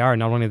 "Yes, they are.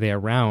 Not only are they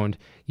around,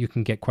 you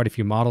can get quite a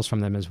few models from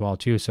them as well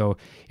too." So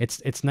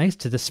it's nice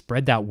to just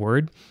spread that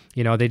word.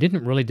 They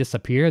didn't really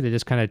disappear. They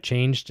just kind of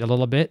changed a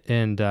little bit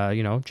and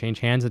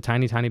changed hands a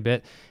tiny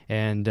bit,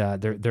 and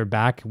they're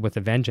back with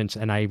a vengeance.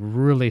 And I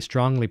really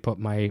strongly put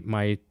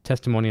my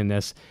testimony in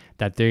this,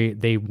 that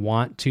they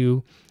want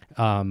to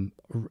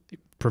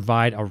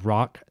provide a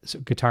rock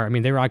guitar. I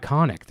mean, they were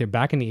iconic. They're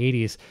back in the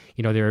 80s.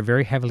 They were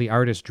very heavily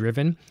artist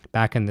driven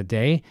back in the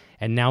day.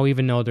 And now,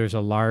 even though there's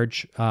a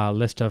large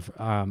list of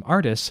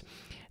artists,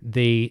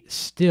 they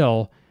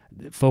still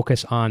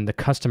focus on the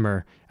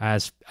customer,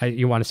 as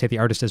you want to say the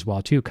artist as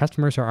well too.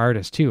 Customers are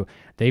artists too.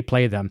 They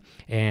play them,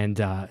 and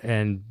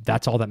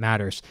that's all that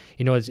matters.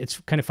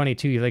 It's kind of funny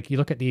too. You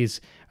look at these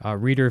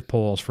reader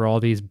polls for all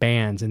these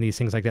bands and these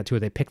things like that too.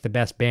 They pick the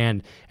best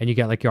band, and you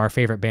get like our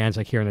favorite bands,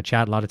 like here in the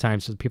chat. A lot of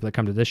times, the people that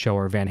come to this show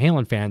are Van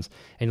Halen fans,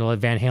 and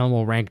Van Halen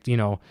will rank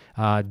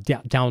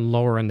down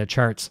lower in the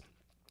charts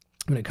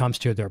when it comes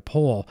to their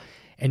poll.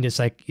 And it's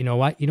like, you know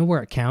what? You know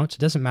where it counts? It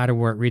doesn't matter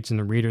where it reads in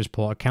the reader's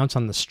poll. It counts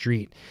on the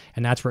street.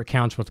 And that's where it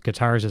counts with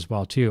guitars as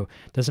well, too.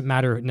 It doesn't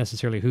matter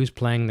necessarily who's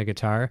playing the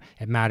guitar.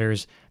 It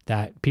matters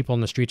that people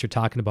in the streets are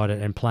talking about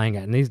it and playing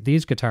it. And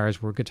these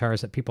guitars were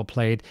guitars that people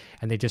played,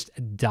 and they just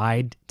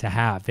died to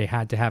have. They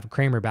had to have a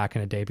Kramer back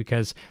in the day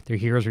because their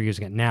heroes were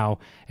using it. Now,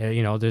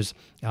 there's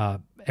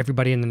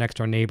everybody in the next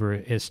door neighbor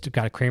is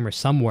got a Kramer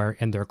somewhere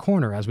in their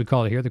corner, as we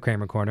call it here, the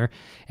Kramer corner.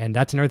 And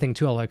that's another thing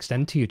too. I'll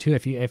extend to you too.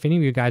 If any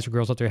of you guys or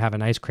girls out there have a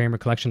nice Kramer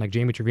collection, like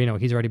Jamie Trevino,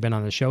 he's already been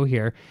on the show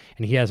here,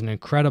 and he has an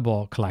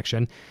incredible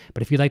collection.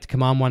 But if you'd like to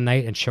come on one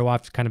night and show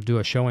off, kind of do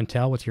a show and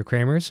tell with your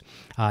Kramers,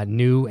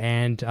 new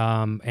and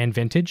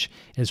vintage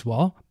as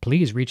well,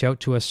 please reach out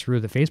to us through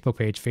the Facebook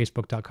page,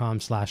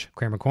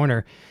 facebook.com/Kramer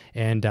Corner,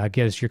 and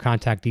get us your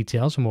contact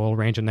details, and we'll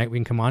arrange a night we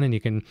can come on and you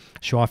can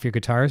show off your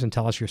guitars and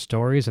tell us your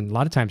stories. And a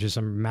lot of times there's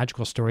some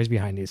magical stories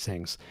behind these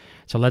things.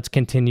 So let's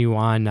continue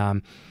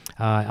on.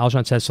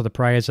 Aljon says, so the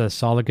Pariah is a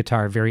solid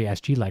guitar, very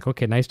SG-like.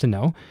 Okay, nice to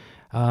know.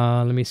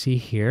 Let me see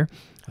here.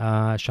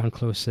 Sean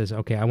Close says,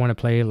 okay, I want to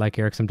play like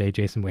Eric someday,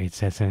 Jason Wade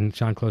says, and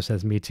Sean Close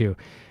says, me too.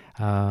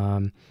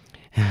 Sean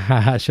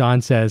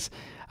says,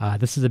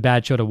 this is a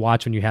bad show to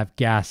watch when you have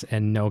gas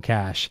and no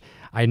cash.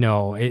 I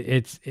know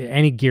it's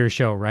any gear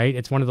show, right?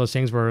 It's one of those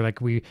things where like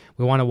we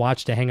want to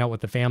watch to hang out with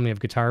the family of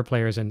guitar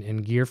players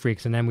and gear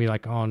freaks, and then we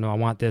like, oh no, I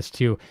want this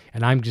too.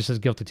 And I'm just as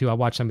guilty too. I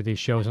watch some of these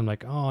shows, and I'm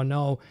like, oh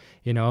no,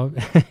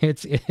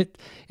 it's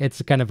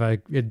kind of a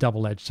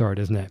double-edged sword,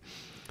 isn't it?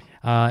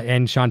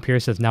 And Sean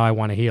Pierce says, now I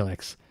want a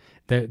Helix.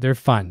 They're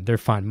fun. They're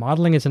fun.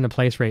 Modeling is in a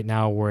place right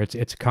now where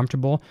it's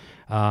comfortable.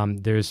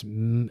 There's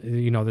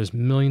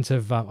millions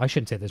of I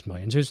shouldn't say there's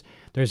millions.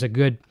 There's a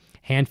good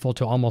handful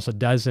to almost a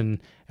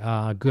dozen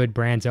good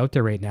brands out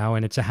there right now,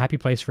 and it's a happy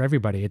place for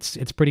everybody.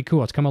 It's pretty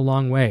cool. It's come a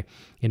long way.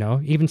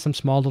 Even some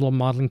small little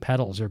modeling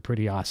pedals are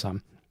pretty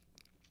awesome.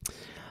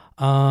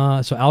 So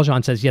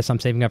Aljon says, yes, I'm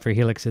saving up for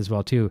Helix as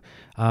well too.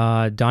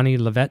 Donnie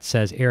Levette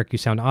says, Eric, you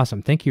sound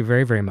awesome. Thank you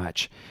very, very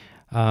much.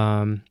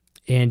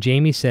 And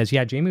Jamie says,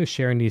 yeah, Jamie was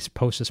sharing these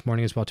posts this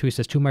morning as well too. He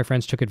says, two of my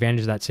friends took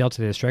advantage of that sale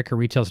today. The Striker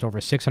retails at over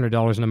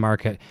 $600 in the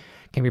market.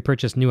 Can be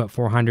purchased new at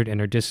 $400 and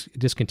are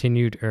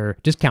discontinued or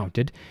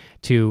discounted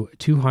to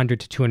 $200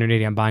 to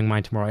 $280. I'm buying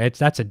mine tomorrow.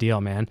 That's a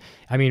deal, man.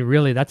 I mean,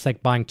 really, that's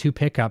like buying two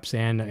pickups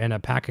and a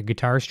pack of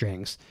guitar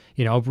strings.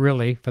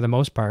 Really, for the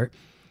most part,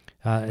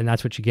 and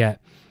that's what you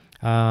get.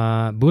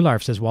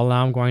 Bularf says, well,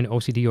 now I'm going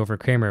OCD over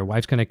Kramer.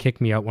 Wife's going to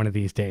kick me out one of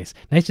these days.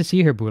 Nice to see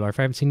you here, Bularf.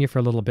 I haven't seen you for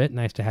a little bit.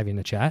 Nice to have you in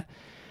the chat.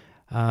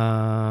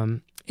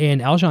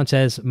 And Aljon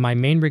says, my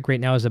main rig right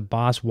now is a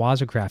Boss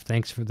Wazacraft.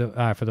 Thanks for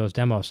those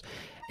demos.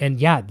 And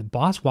yeah, the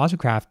Boss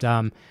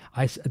Wazacraft,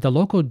 the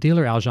local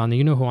dealer, Aljon,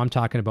 you know who I'm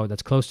talking about,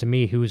 that's close to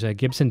me, who's a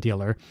Gibson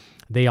dealer.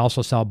 They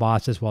also sell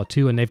Boss as well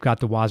too, and they've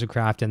got the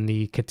Wazacraft and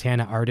the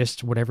Katana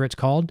Artist, whatever it's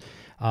called.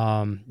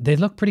 They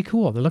look pretty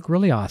cool. They look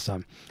really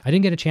awesome. I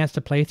didn't get a chance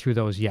to play through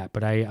those yet,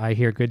 but I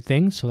hear good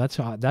things, so that's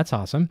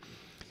awesome.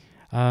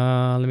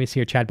 Let me see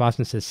here. Chad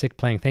Boston says, sick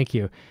playing. Thank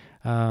you.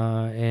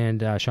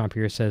 And Sean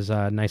Pierce says,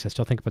 nice. I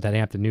still think about that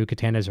amp. The new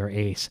Katanas are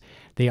ace.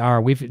 They are.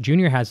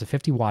 Junior has a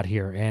 50 watt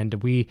here, and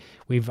we've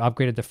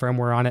upgraded the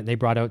firmware on it. They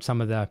brought out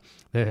some of the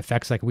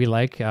effects like we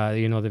like,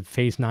 the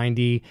Phase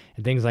 90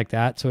 and things like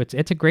that. So it's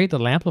a great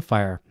little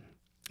amplifier.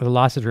 The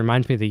losses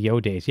reminds me of the Yo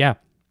days. Yeah.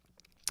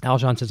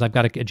 Aljon says, I've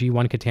got a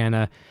G1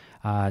 Katana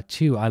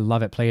too. I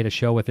love it. Played a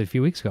show with it a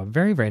few weeks ago.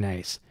 Very, very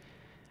nice.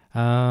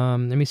 Let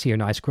me see here.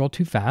 No, I scrolled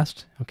too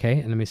fast.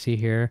 Okay. And let me see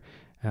here.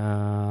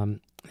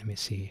 Let me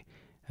see.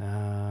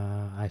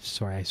 I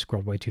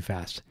scrolled way too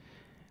fast.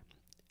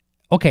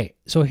 Okay,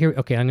 so here,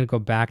 I'm going to go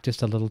back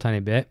just a little tiny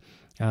bit.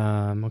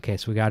 Okay,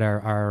 so we got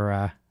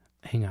our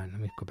hang on, let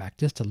me go back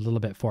just a little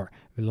bit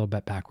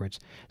backwards.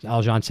 So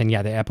Aljon saying,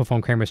 yeah, the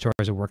Epiphone Kramer store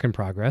is a work in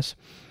progress.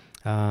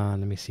 Let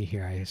me see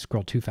here. I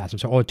scrolled too fast. I'm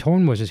sorry.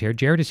 Tone was here.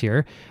 Jared is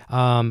here.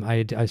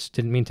 I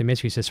didn't mean to miss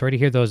you. He says, sorry to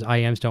hear those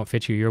IMs don't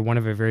fit you. You're one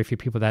of a very few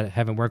people that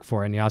haven't worked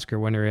for it. And the Oscar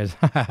winner is,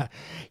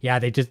 yeah,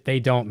 they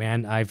don't,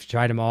 man. I've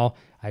tried them all.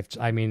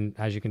 I mean,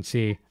 as you can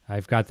see,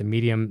 I've got the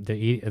medium,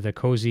 the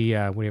cozy,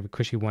 whatever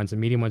cushy ones, the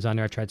medium ones on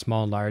there. I tried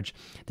small and large.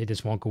 They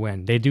just won't go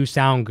in. They do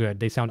sound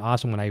good. They sound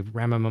awesome when I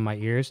ram them in my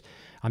ears.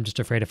 I'm just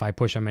afraid if I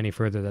push them any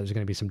further, there's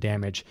going to be some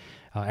damage.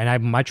 And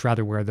I'd much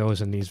rather wear those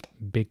than these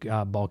big,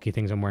 bulky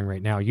things I'm wearing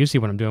right now. Usually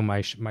when I'm doing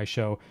my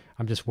show,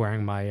 I'm just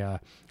wearing my,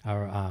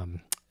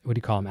 what do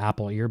you call them?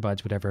 Apple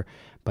earbuds, whatever.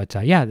 But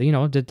yeah,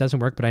 it doesn't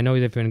work, but I know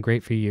they've been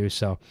great for you.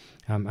 So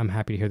I'm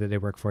happy to hear that they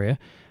work for you.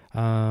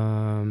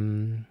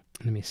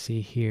 Let me see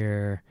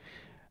here.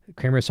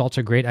 Kramer assaults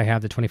are great. I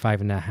have the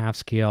 25.5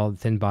 scale,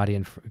 thin body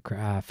and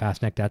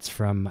fast neck. That's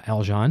from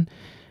Aljon.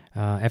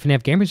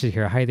 FNF Gamers is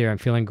here. Hi there. I'm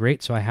feeling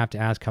great. So I have to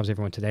ask, how's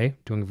everyone today?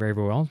 Doing very,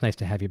 very well. Nice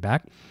to have you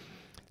back.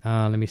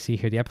 Let me see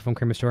here. The Epiphone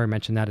Kramer store, I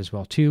mentioned that as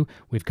well too.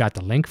 We've got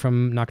the link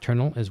from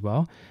Nocturnal as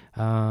well.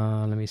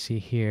 Let me see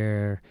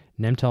here.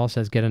 Nemtal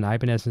says get an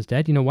Ibanez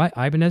instead. You know what?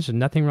 Ibanez, there's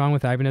nothing wrong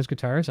with Ibanez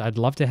guitars. I'd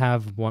love to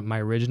have my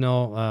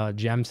original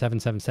Gem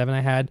 777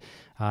 I had.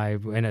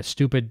 In a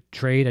stupid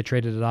trade, I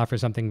traded it off for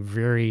something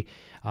very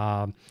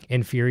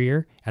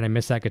inferior, and I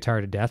miss that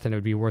guitar to death, and it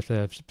would be worth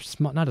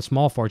not a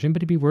small fortune,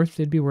 but it'd be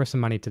worth some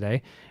money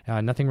today.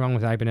 Nothing wrong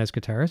with Ibanez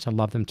guitars. I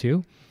love them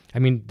too. I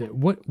mean,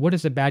 what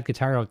is a bad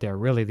guitar out there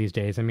really these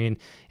days? I mean,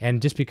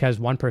 and just because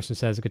one person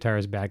says a guitar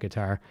is a bad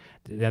guitar,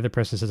 the other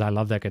person says I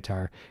love that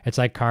guitar. It's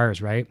like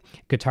cars, right?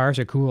 Guitars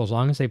are cool as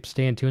long as they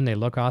stay in tune. They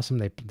look awesome.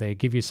 They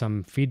give you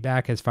some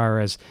feedback as far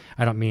as,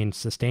 I don't mean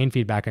sustained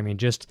feedback. I mean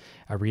just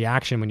a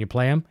reaction when you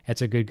play them.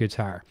 It's a good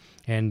guitar,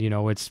 and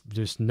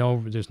there's no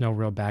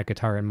real bad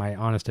guitar in my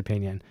honest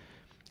opinion.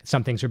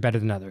 Some things are better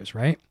than others,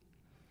 right?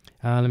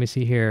 Let me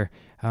see here.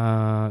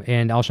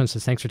 And Alshon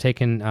says, thanks for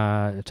talking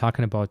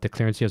about the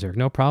clearance deals.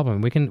 No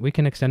problem. We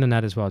can extend on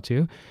that as well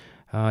too.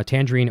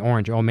 Tangerine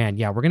Orange. Oh man,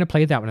 yeah, we're gonna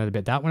play that one a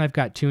bit. That one I've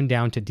got tuned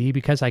down to D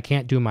because I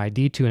can't do my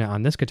D tune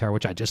on this guitar,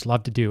 which I just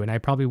love to do, and I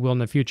probably will in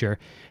the future.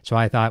 So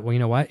I thought, well, you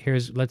know what?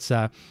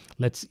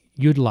 Let's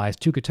utilize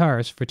two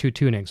guitars for two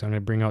tunings. I'm gonna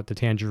bring out the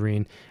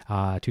Tangerine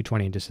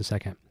 220 in just a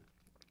second.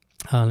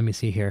 Let me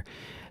see here.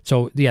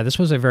 So yeah, this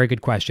was a very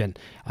good question.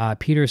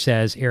 Peter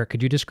says, Eric,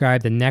 could you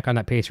describe the neck on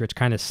that Pacer? It's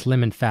kind of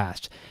slim and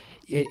fast.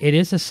 It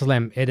is a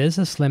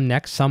slim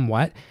neck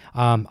somewhat.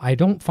 I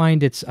don't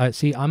find it's,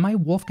 see on my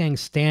Wolfgang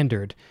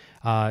Standard,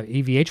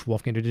 EVH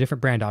Wolfgang, a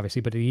different brand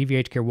obviously, but the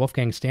EVH Gear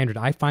Wolfgang Standard,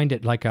 I find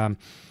it like,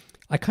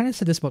 I kind of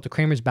said this about the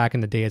Kramers back in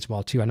the day as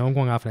well too. I know I'm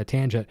going off on a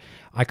tangent.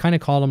 I kind of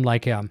call them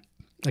like a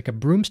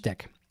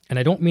broomstick. And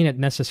I don't mean it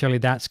necessarily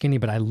that skinny,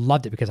 but I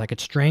loved it because I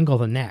could strangle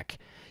the neck.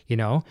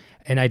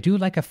 And I do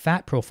like a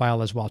fat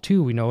profile as well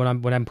too. When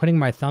I'm putting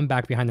my thumb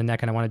back behind the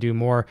neck and I want to do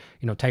more,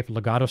 type of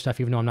legato stuff,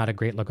 even though I'm not a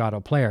great legato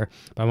player,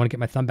 but I want to get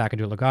my thumb back and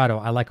do legato.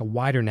 I like a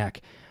wider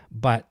neck,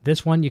 but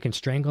this one, you can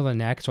strangle the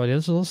neck. So it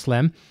is a little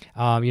slim,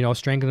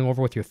 strangling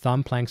over with your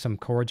thumb, playing some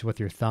chords with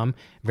your thumb.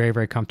 Very,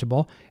 very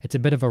comfortable. It's a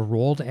bit of a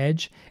rolled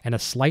edge and a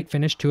slight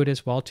finish to it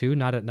as well too.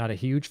 Not a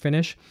huge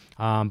finish,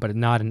 but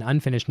not an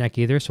unfinished neck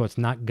either. So it's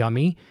not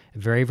gummy,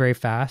 very, very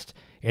fast.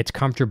 It's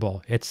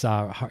comfortable. It's,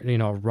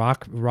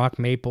 rock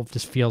maple,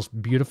 just feels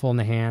beautiful in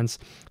the hands,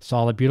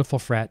 solid, beautiful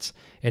frets.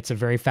 It's a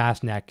very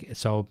fast neck.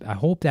 So I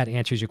hope that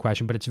answers your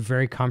question, but it's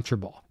very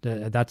comfortable.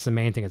 That's the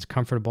main thing. It's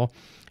comfortable,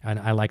 and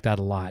I like that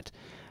a lot.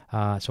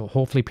 So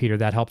hopefully, Peter,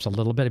 that helps a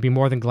little bit. I'd be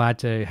more than glad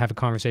to have a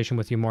conversation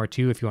with you more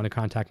too. If you want to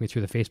contact me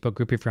through the Facebook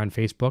group, if you're on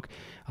Facebook,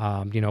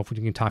 if we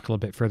can talk a little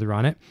bit further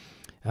on it.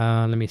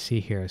 Let me see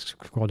here.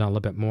 Scroll down a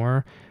little bit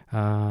more.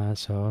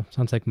 So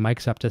sounds like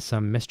Mike's up to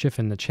some mischief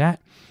in the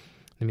chat.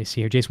 Let me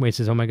see here. Jason Wade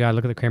says, "Oh my God,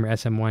 look at the Kramer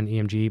SM1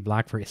 EMG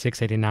black for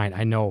 $689.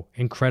 I know,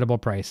 incredible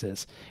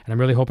prices, and I'm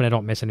really hoping I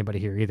don't miss anybody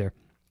here either."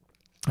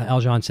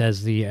 Eljon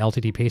says the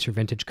LTD Pacer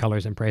vintage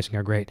colors and pricing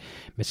are great.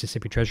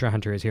 Mississippi Treasure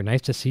Hunter is here.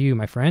 Nice to see you,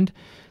 my friend.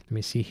 Let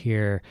me see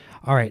here.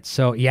 All right,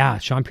 so yeah,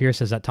 Sean Pierce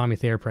says that Tommy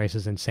Thayer price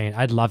is insane.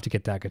 I'd love to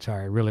get that guitar.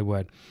 I really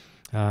would.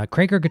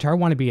 Craig, our guitar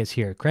wannabe, is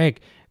here.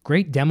 Craig,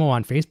 great demo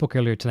on Facebook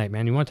earlier tonight,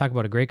 man. You want to talk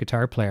about a great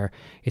guitar player?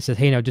 He says,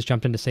 "Hey, no, just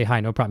jumped in to say hi.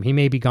 No problem." He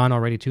may be gone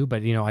already too,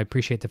 but you know, I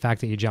appreciate the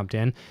fact that you jumped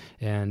in,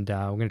 and we're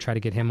going to try to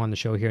get him on the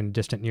show here in the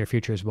distant near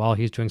future as well.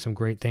 He's doing some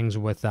great things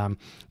with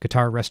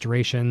guitar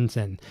restorations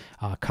and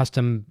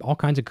custom, all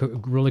kinds of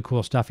really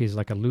cool stuff. He's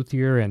like a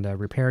luthier and a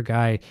repair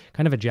guy,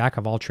 kind of a jack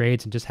of all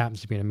trades, and just happens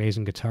to be an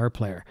amazing guitar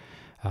player.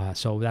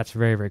 So that's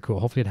very, very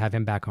cool. Hopefully to have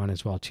him back on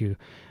as well too.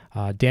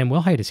 Dan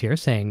Wilhite is here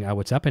saying,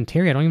 "What's up?" And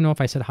Terry, I don't even know if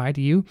I said hi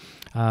to you,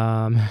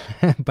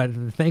 but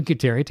thank you,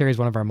 Terry. Terry's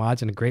one of our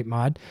mods and a great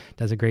mod.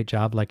 Does a great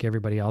job, like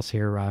everybody else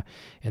here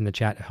in the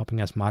chat, helping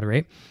us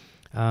moderate.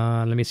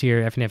 Let me see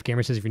here. FNF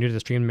Gamer says, "If you're new to the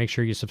stream, make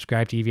sure you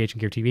subscribe to EVH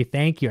Gear TV.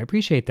 Thank you. I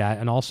appreciate that.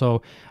 And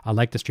also, I'd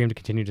like the stream to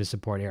continue to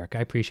support Eric. I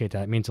appreciate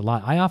that. It means a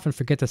lot. I often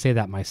forget to say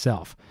that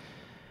myself.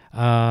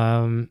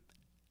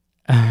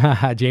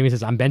 Jamie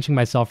says, "I'm benching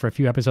myself for a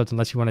few episodes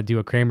unless you want to do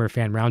a Kramer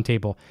fan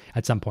roundtable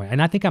at some point."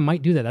 And I think I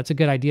might do that. That's a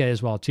good idea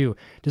as well, too.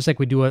 Just like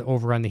we do it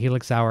over on the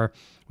Helix Hour.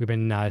 We've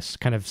been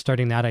kind of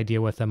starting that idea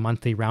with a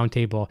monthly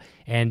roundtable,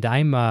 and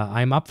I'm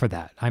up for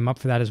that. I'm up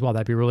for that as well.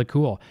 That'd be really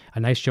cool.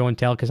 A nice show and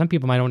tell, because some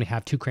people might only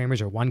have 2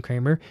 Kramers or 1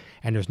 Kramer,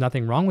 and there's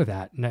nothing wrong with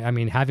that. I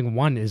mean, having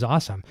 1 is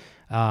awesome.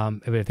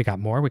 If they got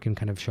more, we can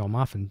kind of show them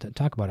off and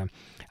talk about them.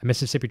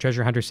 Mississippi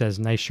Treasure Hunter says,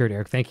 "Nice shirt,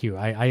 Eric. Thank you.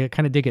 I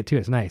kind of dig it, too.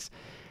 It's nice."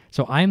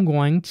 So I'm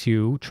going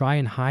to try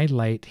and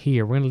highlight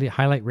here. We're going to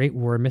highlight right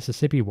where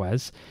Mississippi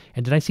was.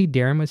 And did I see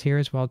Darrin was here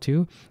as well,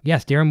 too?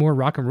 Yes, Darrin Moore,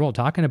 rock and roll.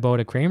 Talking about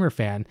a Kramer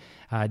fan.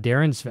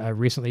 Darrin's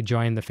recently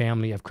joined the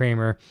family of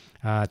Kramer,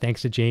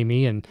 thanks to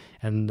Jamie and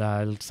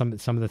some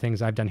of the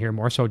things I've done here.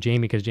 More so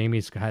Jamie, because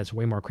Jamie has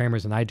way more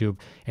Kramers than I do,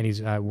 and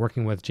he's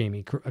working with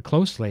Jamie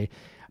closely.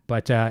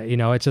 But, you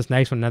know, it's just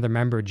nice when another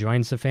member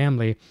joins the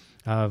family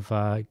of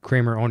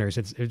Kramer owners.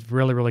 It's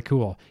really, really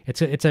cool.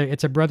 It's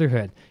a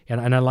brotherhood,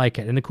 and I like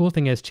it. And the cool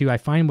thing is, too, I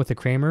find with the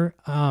Kramer,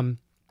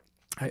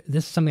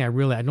 this is something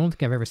I don't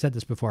think I've ever said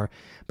this before,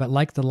 but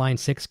like the Line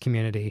 6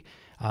 community,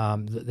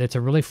 it's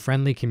a really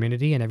friendly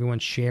community, and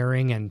everyone's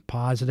sharing and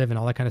positive and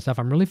all that kind of stuff.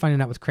 I'm really finding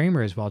that with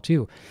Kramer as well,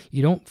 too.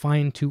 You don't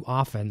find too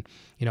often,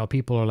 you know,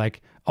 people are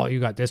like, "Oh, you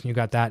got this and you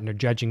got that," and they're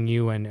judging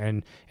you.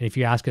 And if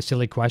you ask a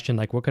silly question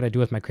like, "What could I do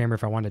with my Kramer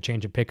if I wanted to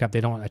change a pickup?"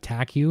 they don't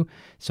attack you.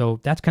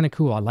 So that's kind of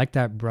cool. I like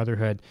that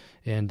brotherhood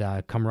and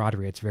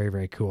camaraderie. It's very,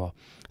 very cool.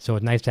 So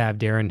it's nice to have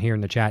Darrin here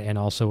in the chat and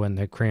also in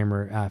the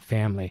Kramer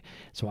family.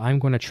 So I'm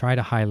going to try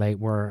to highlight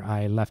where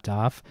I left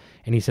off.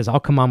 And he says, "I'll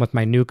come on with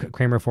my new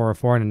Kramer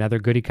 404 and another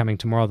goodie coming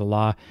tomorrow. The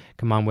Law,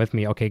 come on with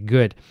me." Okay,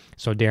 good.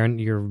 So Darrin,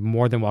 you're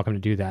more than welcome to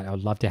do that. I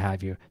would love to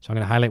have you. So I'm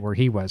going to highlight where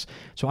he was.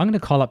 So I'm going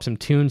to call up some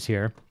tunes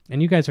here.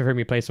 And you guys have heard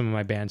me play some of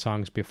my band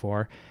songs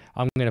before.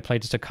 I'm going to play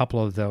just a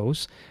couple of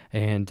those,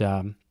 and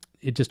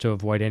just to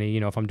avoid any, you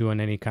know, if I'm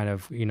doing any kind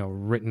of, you know,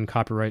 written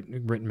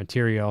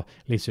material,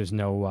 at least there's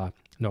no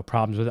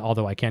problems with it.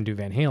 Although I can do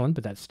Van Halen,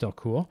 but that's still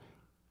cool.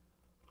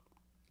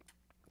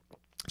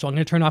 So I'm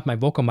going to turn off my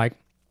vocal mic.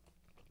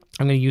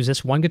 I'm going to use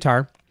this one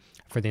guitar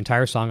for the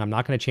entire song. I'm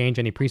not going to change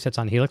any presets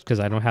on Helix because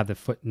I don't have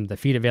the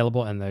feet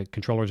available and the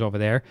controllers over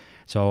there.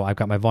 So I've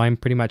got my volume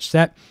pretty much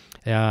set.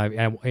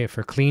 And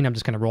for clean, I'm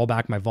just going to roll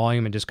back my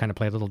volume and just kind of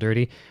play a little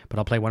dirty. But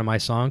I'll play one of my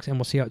songs, and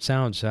we'll see how it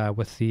sounds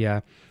with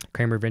the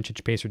Kramer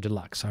Vintage Pacer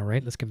Deluxe. All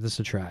right, let's give this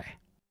a try.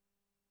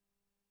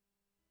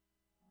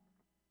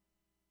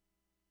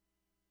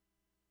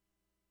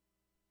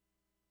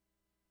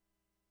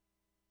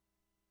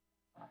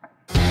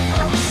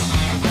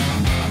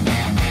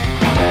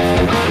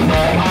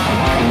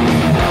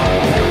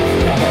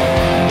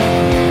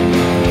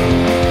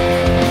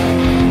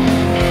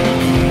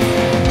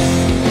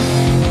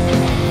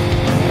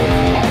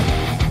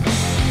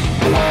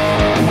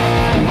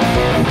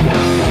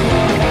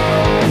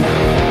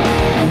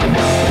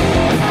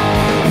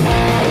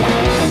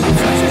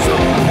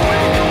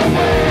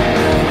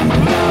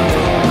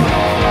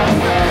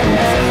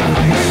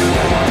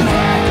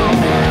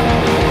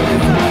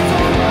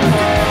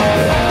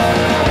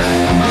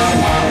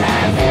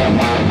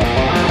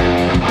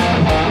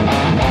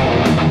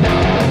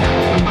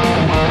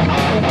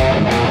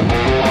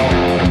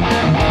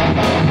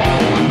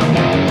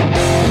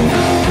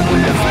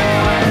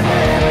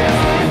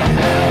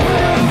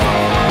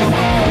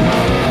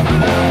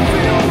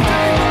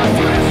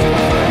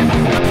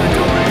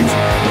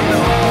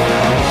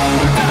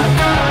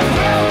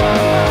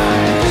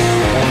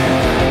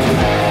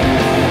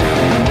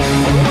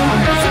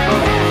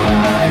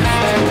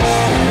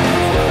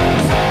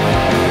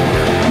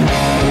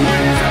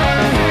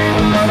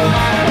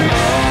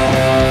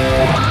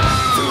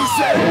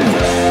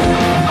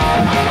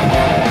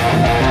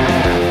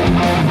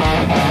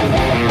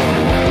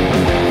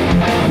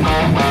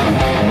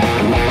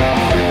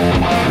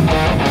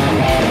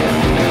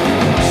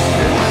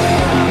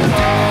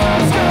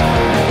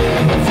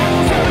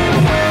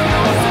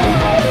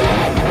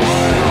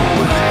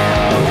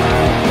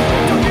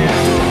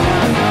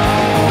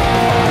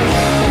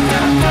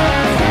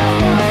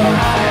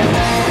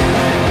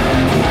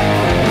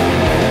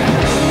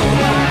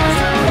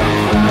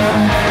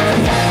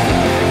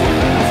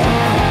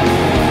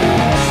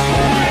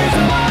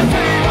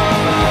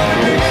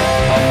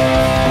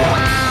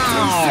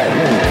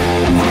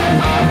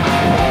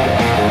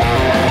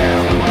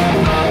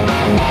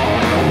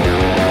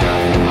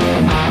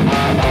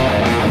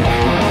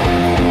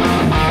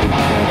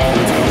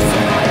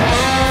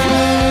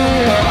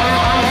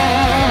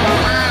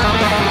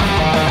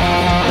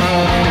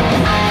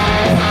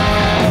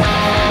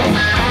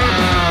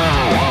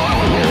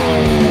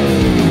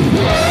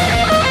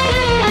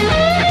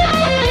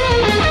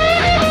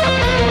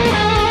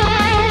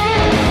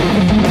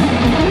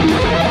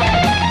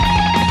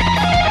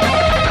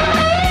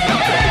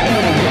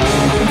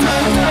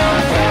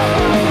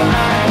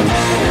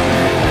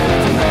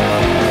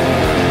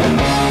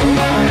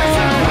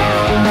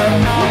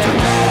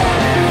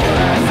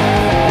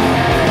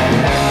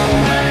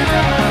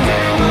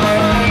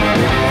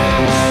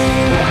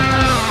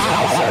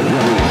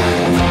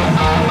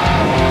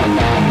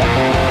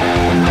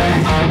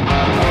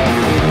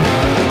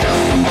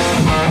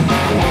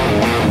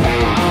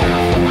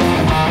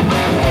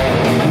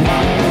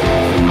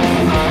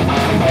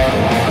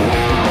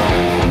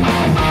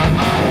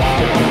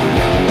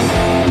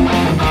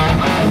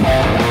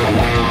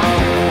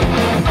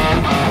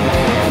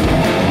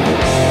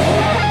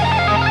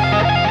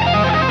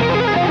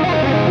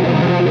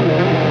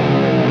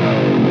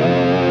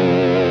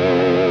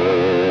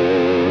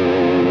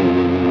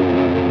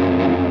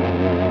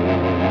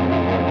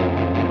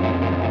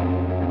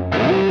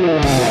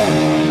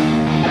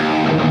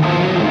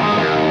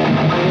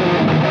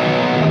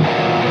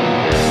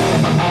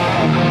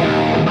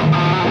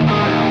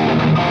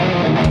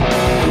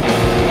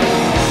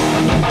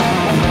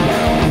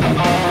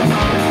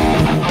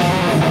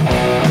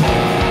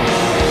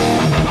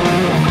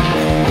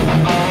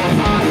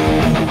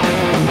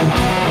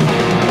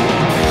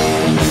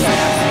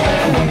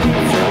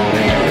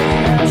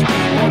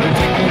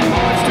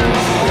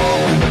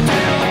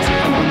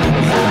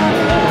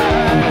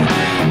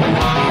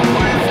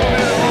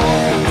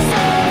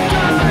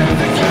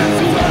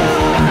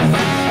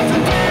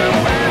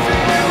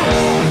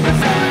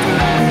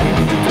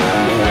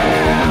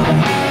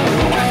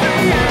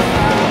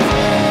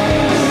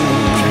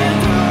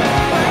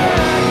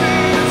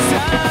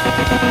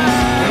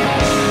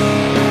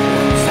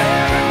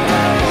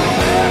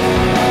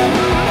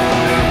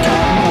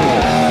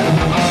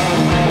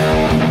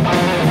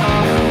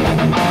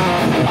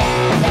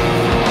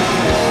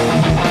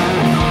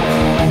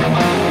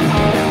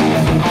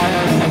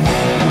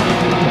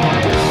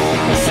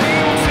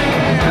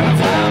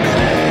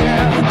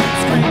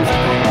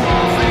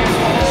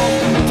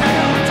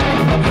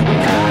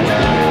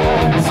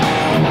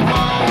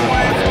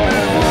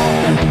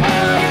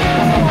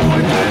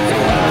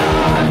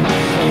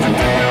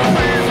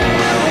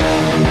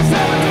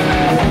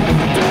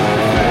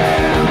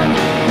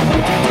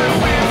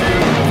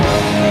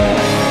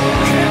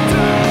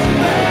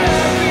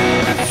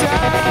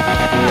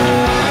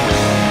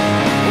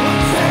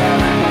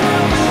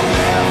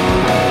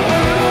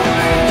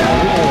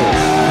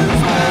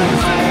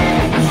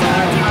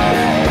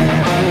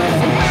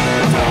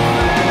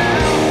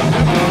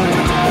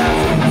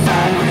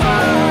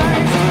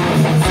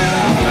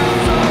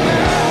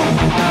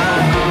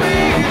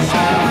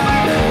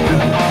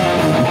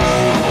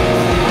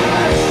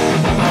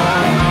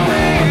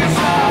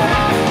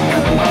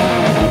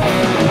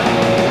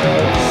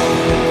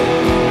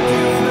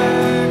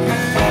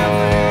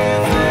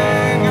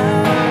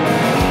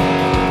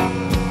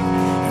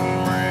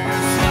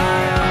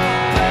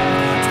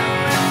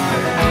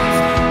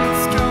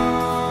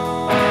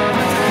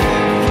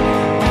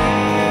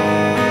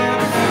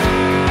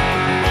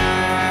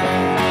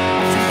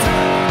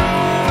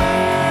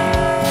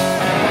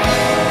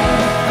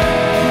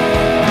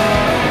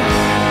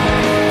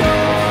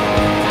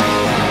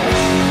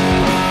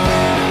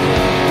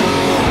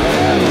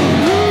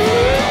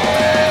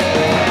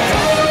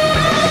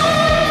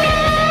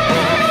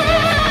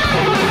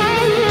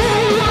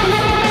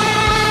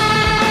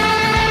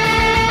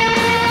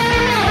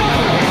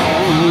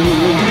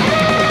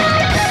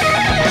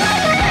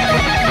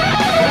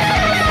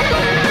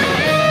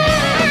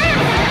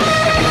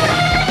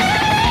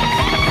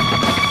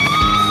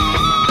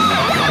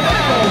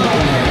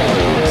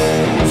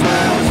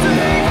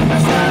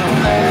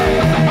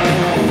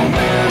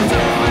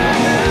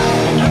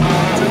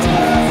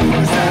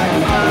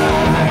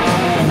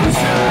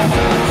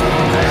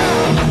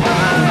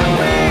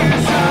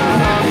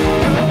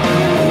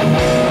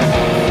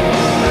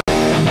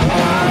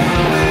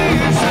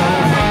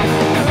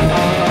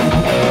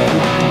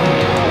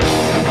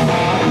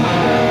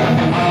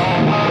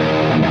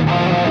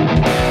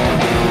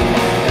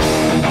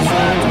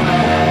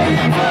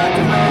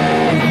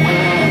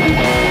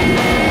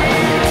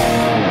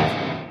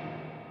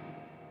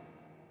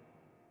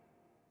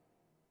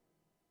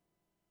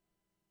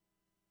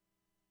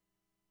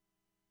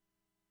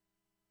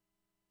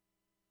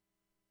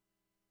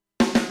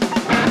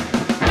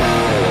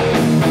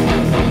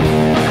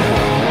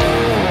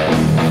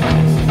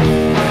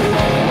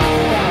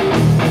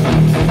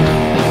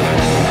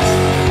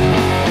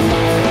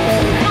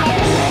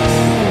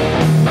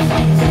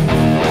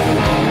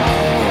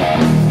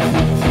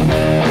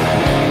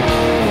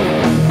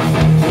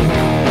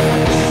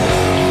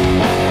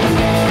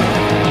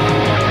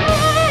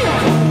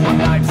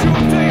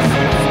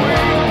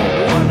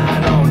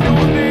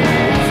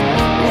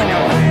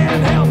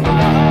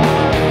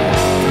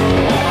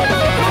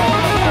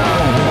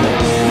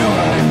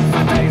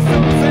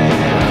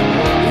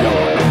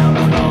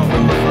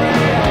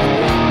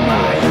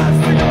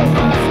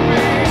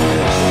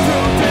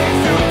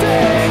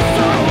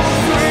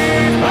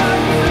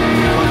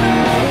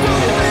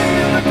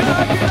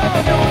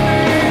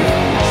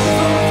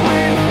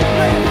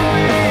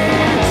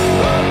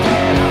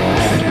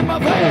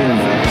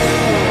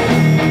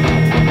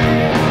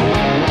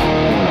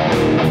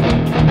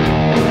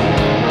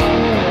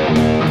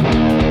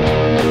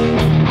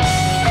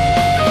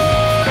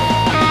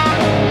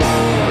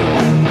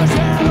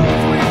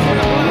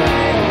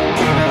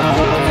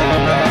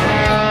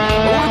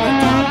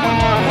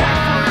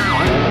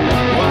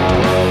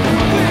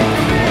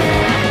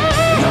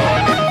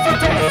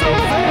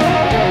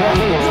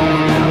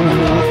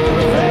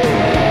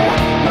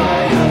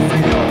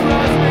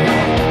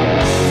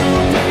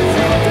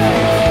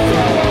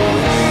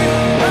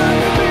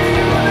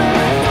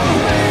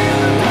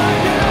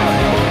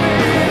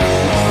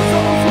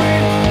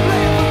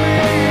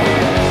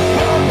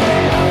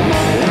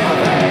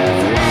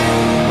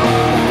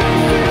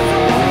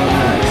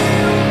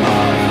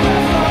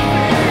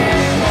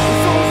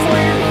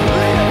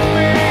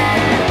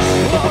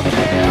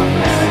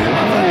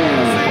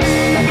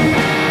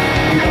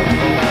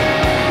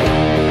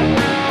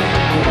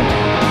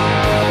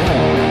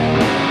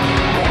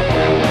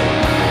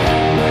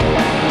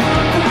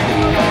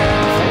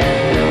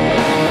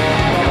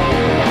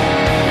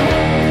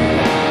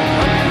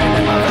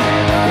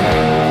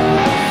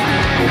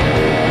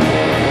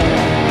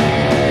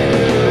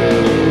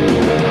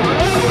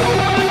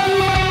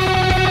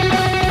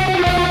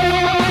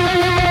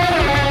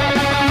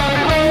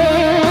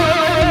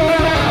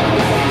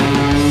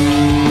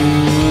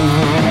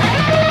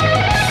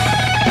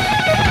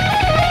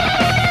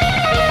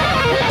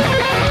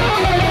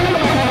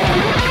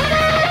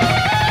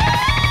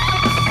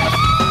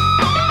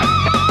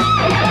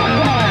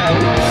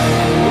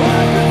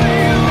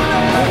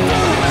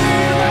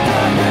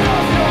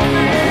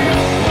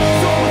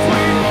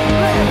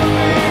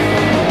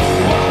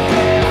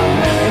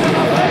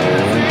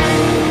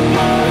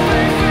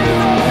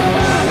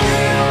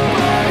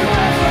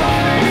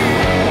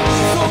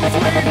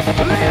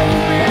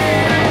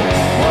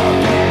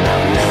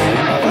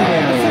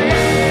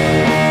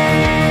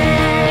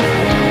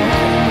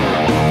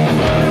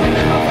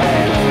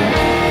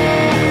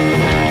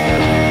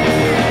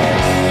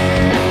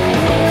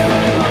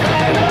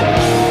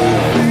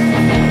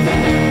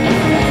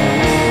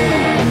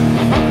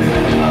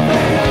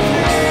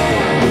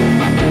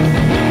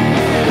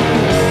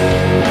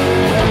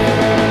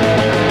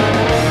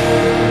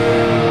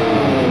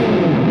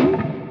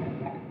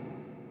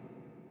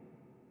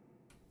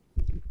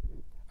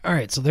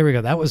 right, so there we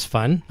go. That was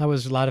fun. That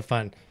was a lot of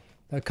fun.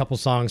 A couple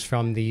songs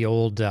from the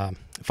old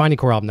Finding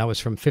Core album. That was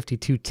from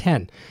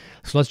 5210.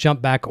 So let's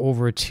jump back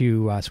over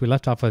to, so we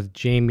left off with with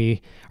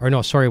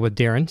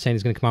Darrin saying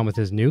he's going to come on with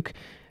his nuke.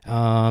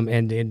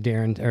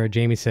 And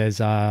Jamie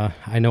says,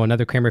 I know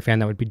another Kramer fan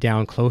that would be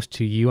down close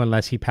to you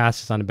unless he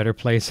passes on a better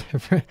place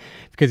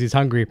because he's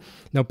hungry.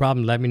 No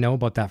problem. Let me know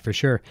about that for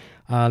sure.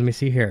 Let me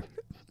see here.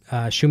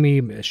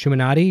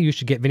 Shuminati, you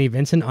should get Vinnie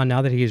Vincent on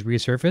now that he has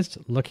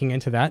resurfaced. Looking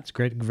into that. It's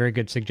great. Very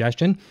good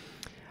suggestion.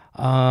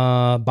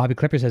 Bobby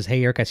Clipper says,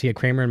 hey, Eric, I see a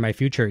Kramer in my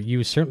future.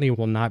 You certainly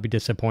will not be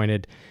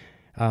disappointed.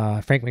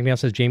 Frank McNeil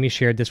says, Jamie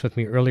shared this with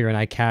me earlier and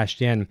I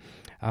cashed in.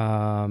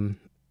 No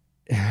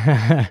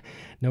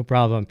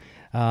problem.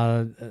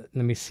 Let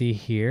me see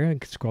here. I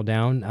can scroll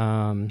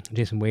down.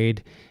 Jason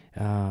Wade.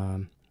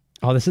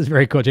 Oh, this is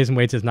very cool. Jason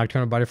Wade says,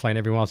 Nocturnal Butterfly and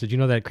everyone else. Did you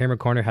know that Kramer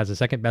Korner has the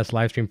second best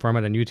live stream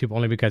format on YouTube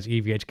only because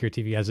EVH Gear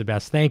TV has the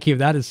best? Thank you.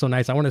 That is so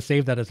nice. I want to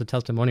save that as a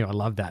testimonial. I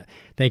love that.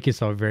 Thank you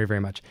so very, very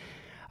much.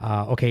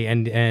 Okay,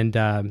 and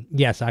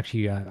yes,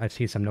 actually, I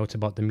see some notes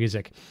about the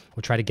music.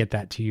 We'll try to get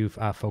that to you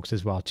folks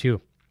as well,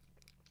 too.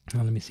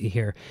 Let me see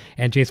here.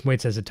 And Jason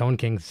Wade says, the Tone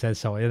King says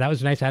so. That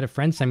was nice. I had a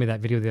friend send me that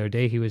video the other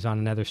day. He was on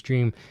another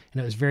stream,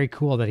 and it was very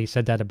cool that he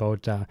said that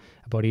about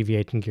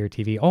EVH and Gear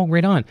TV. Oh,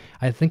 right on.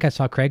 I think I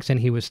saw Craig saying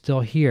he was still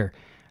here.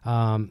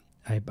 I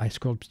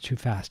scrolled too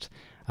fast,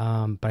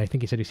 but I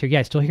think he said he's here. Yeah,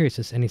 he's still here. He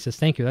says,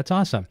 thank you. That's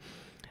awesome.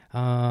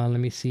 Let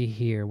me see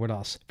here. What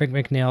else? Frank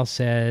McNeil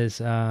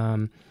says...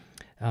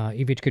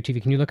 EVH Gear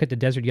TV, can you look at the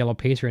Desert Yellow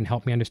Pacer and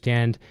help me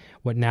understand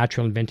what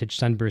natural and vintage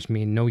sunburst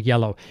mean? No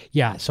yellow.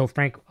 Yeah, so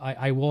Frank,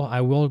 I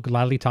will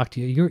gladly talk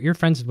to you. You're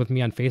friends with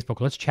me on Facebook.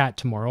 Let's chat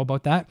tomorrow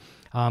about that.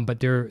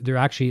 But they're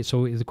actually,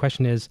 so the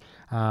question is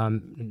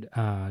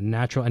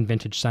natural and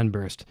vintage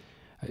sunburst.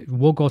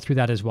 We'll go through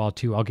that as well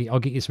too. I'll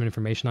get you some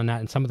information on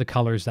that and some of the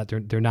colors that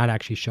they're not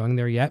actually showing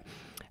there yet.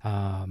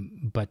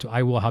 But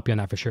I will help you on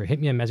that for sure. Hit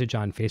me a message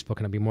on Facebook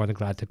and I'll be more than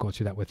glad to go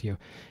through that with you.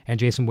 And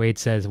Jason Wade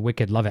says,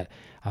 wicked, love it.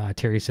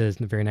 Terry says,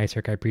 very nice,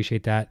 Eric. I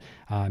appreciate that.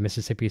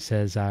 Mississippi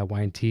says,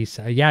 Y&T.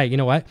 Yeah, you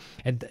know what?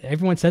 And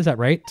everyone says that,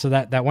 right? So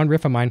that one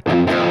riff of mine,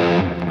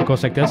 it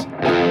goes like this.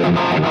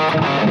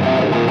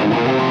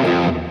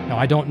 No,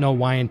 I don't know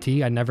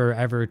Y&T. I never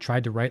ever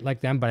tried to write like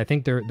them, but I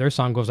think their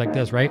song goes like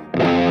this, right?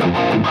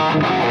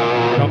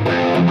 Nope.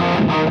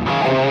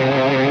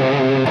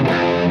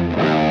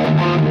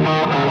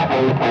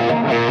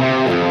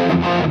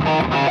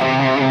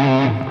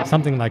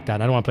 Something like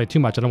that. I don't want to play too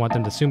much. I don't want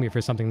them to sue me for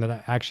something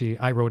that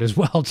I wrote as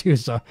well too.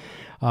 So,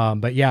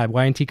 but yeah,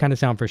 Y&T kind of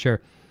sound for sure.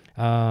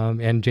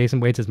 And Jason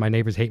Wade says, my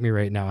neighbors hate me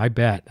right now. I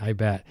bet.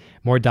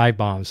 More dive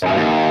bombs. Oh,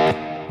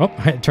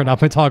 I turned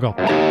off my toggle.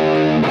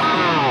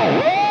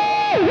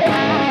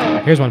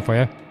 Here's one for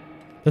you.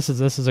 This is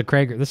a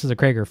Krager. This is a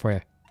Krager for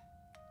you.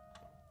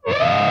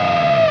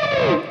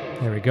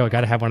 There we go.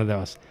 Got to have one of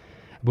those.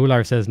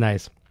 Bular says,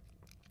 nice.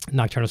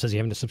 Nocturnal says, you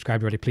haven't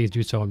subscribed already, please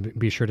do so and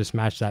be sure to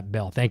smash that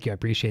bell. Thank you. I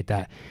appreciate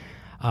that.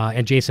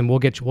 And Jason, we'll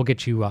get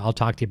you, I'll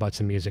talk to you about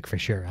some music for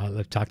sure.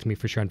 Talk to me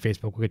for sure on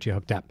Facebook. We'll get you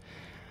hooked up.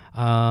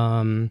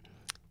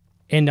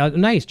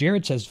 Nice.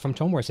 Jared says from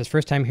Tomor says,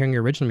 first time hearing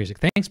your original music.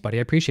 Thanks, buddy.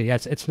 I appreciate it. Yeah,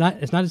 it's not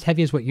as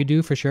heavy as what you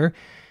do for sure.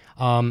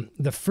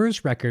 The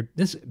first record,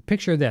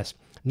 picture this.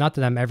 Not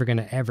that I'm ever going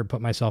to ever put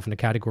myself in the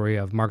category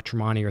of Mark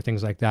Tremonti or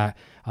things like that.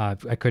 I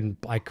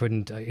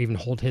couldn't even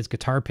hold his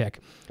guitar pick.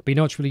 But you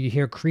know, it's really, you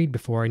hear Creed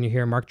before and you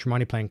hear Mark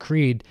Tremonti playing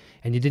Creed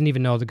and you didn't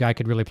even know the guy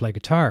could really play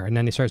guitar. And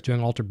then he starts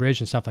doing Alter Bridge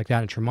and stuff like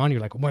that. And Tremonti,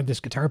 you're like, where did this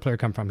guitar player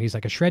come from? He's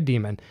like a shred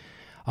demon.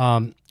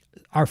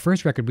 Our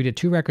first record, we did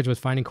 2 records with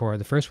Finding Core.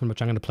 The first one,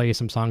 which I'm going to play you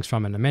some songs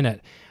from in a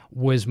minute,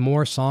 was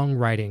more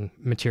songwriting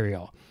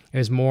material. It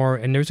was more,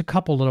 and there's a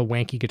couple little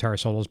wanky guitar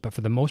solos, but for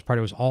the most part,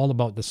 it was all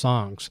about the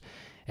songs.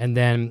 And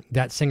then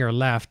that singer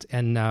left,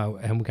 and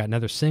we got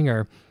another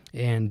singer.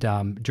 And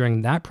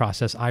during that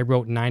process, I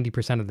wrote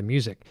 90% of the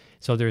music.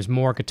 So there's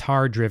more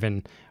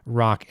guitar-driven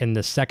rock in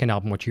the second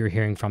album, which you're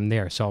hearing from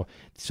there. So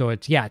it's a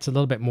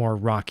little bit more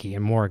rocky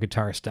and more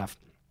guitar stuff.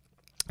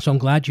 So I'm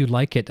glad you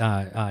like it,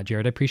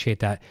 Jared. I appreciate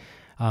that.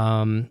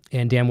 And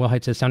Dan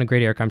Wilhite says, sounded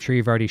great, Eric. I'm sure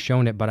you've already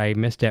shown it, but I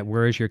missed it.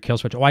 Where is your kill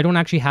switch? Oh, I don't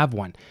actually have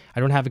one. I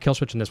don't have a kill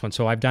switch in this one.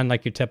 So I've done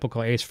like your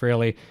typical Ace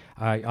Frehley.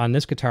 On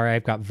this guitar,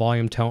 I've got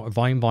volume,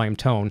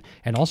 tone,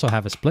 and also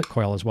have a split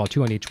coil as well,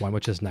 too, on each one,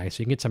 which is nice.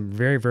 So you can get some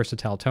very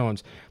versatile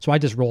tones. So I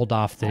just rolled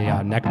off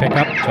the neck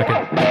pickup.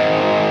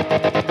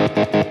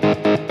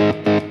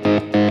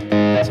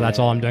 So that's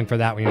all I'm doing for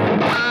that one.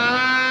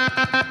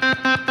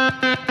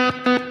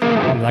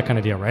 That kind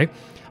of deal, right?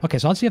 Okay,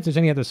 so let's see if there's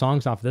any other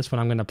songs off this one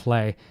I'm going to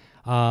play.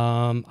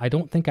 I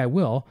don't think I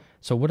will.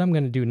 So what I'm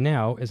going to do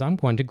now is I'm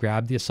going to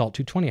grab the Assault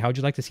 220. How would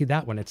you like to see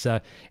that one? It's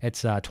a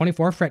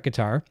 24 fret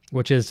guitar,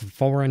 which is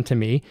foreign to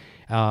me.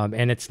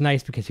 And it's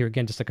nice because here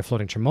again, just like a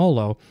floating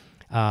tremolo,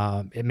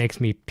 it makes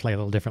me play a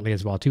little differently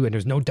as well too. And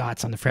there's no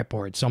dots on the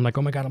fretboard. So I'm like,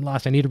 oh my God, I'm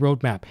lost. I need a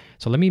roadmap.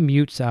 So let me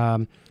mute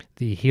the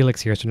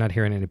Helix here so I'm not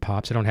hearing any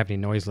pops. I don't have any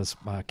noiseless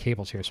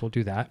cables here. So we'll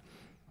do that.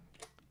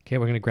 Okay,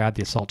 we're going to grab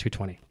the Assault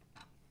 220.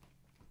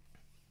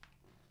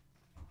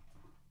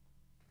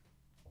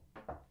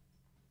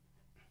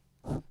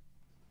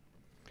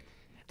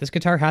 This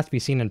guitar has to be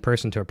seen in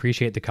person to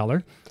appreciate the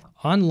color.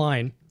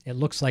 Online, it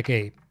looks like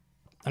I'm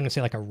going to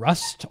say like a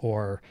rust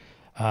or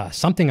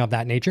something of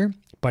that nature,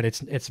 but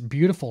it's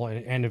beautiful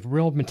and a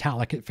real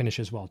metallic finish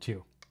as well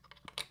too.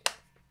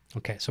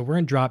 Okay, so we're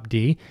in drop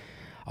D,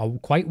 a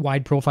quite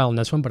wide profile in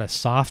this one, but a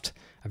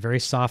very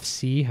soft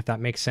C, if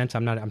that makes sense.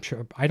 I'm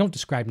sure, I don't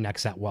describe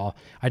necks that well.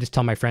 I just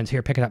tell my friends,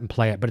 here, pick it up and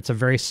play it, but it's a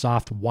very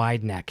soft,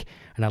 wide neck,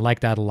 and I like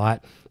that a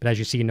lot. But as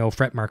you see, no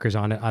fret markers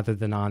on it other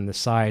than on the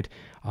side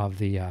of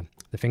the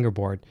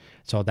fingerboard,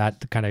 so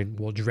that kind of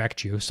will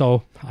direct you.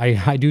 So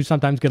I do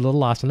sometimes get a little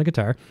lost on the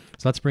guitar.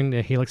 So let's bring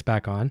the Helix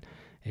back on,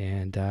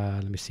 and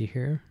let me see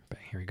here.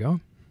 Here we go.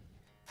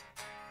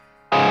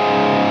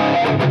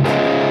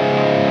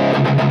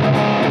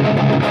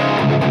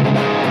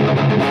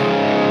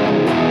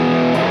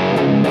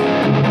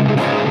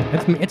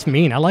 It's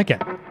mean. I like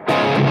it.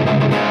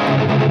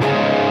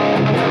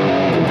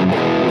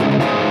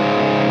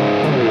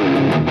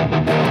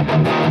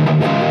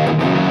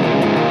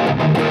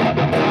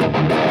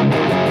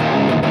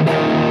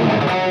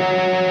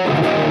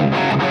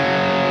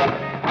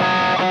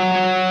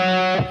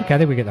 Okay, I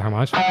think we get the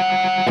harmonics.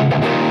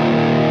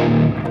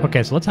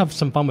 Okay, so let's have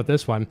some fun with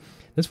this one.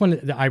 This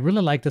one, I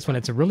really like this one.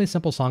 It's a really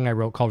simple song I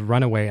wrote called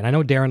Runaway, and I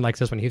know Darrin likes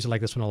this one. He used to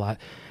like this one a lot.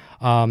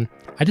 I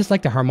just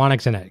like the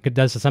harmonics in it. It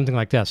does something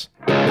like this.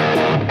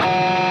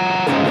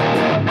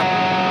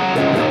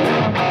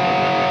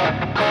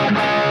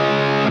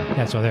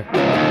 Yeah, so there.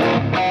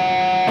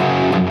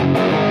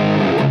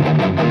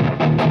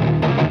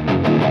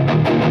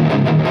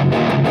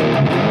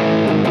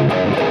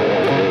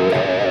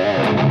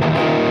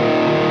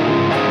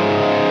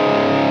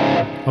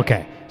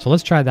 Okay, so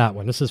let's try that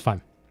one. This is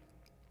fun.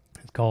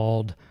 It's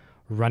called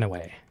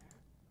Runaway.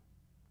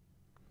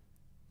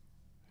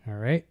 All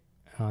right,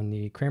 on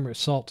the Kramer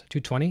Assault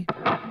 220.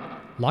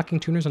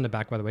 Locking tuners on the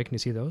back, by the way. Can you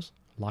see those?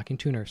 Locking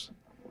tuners.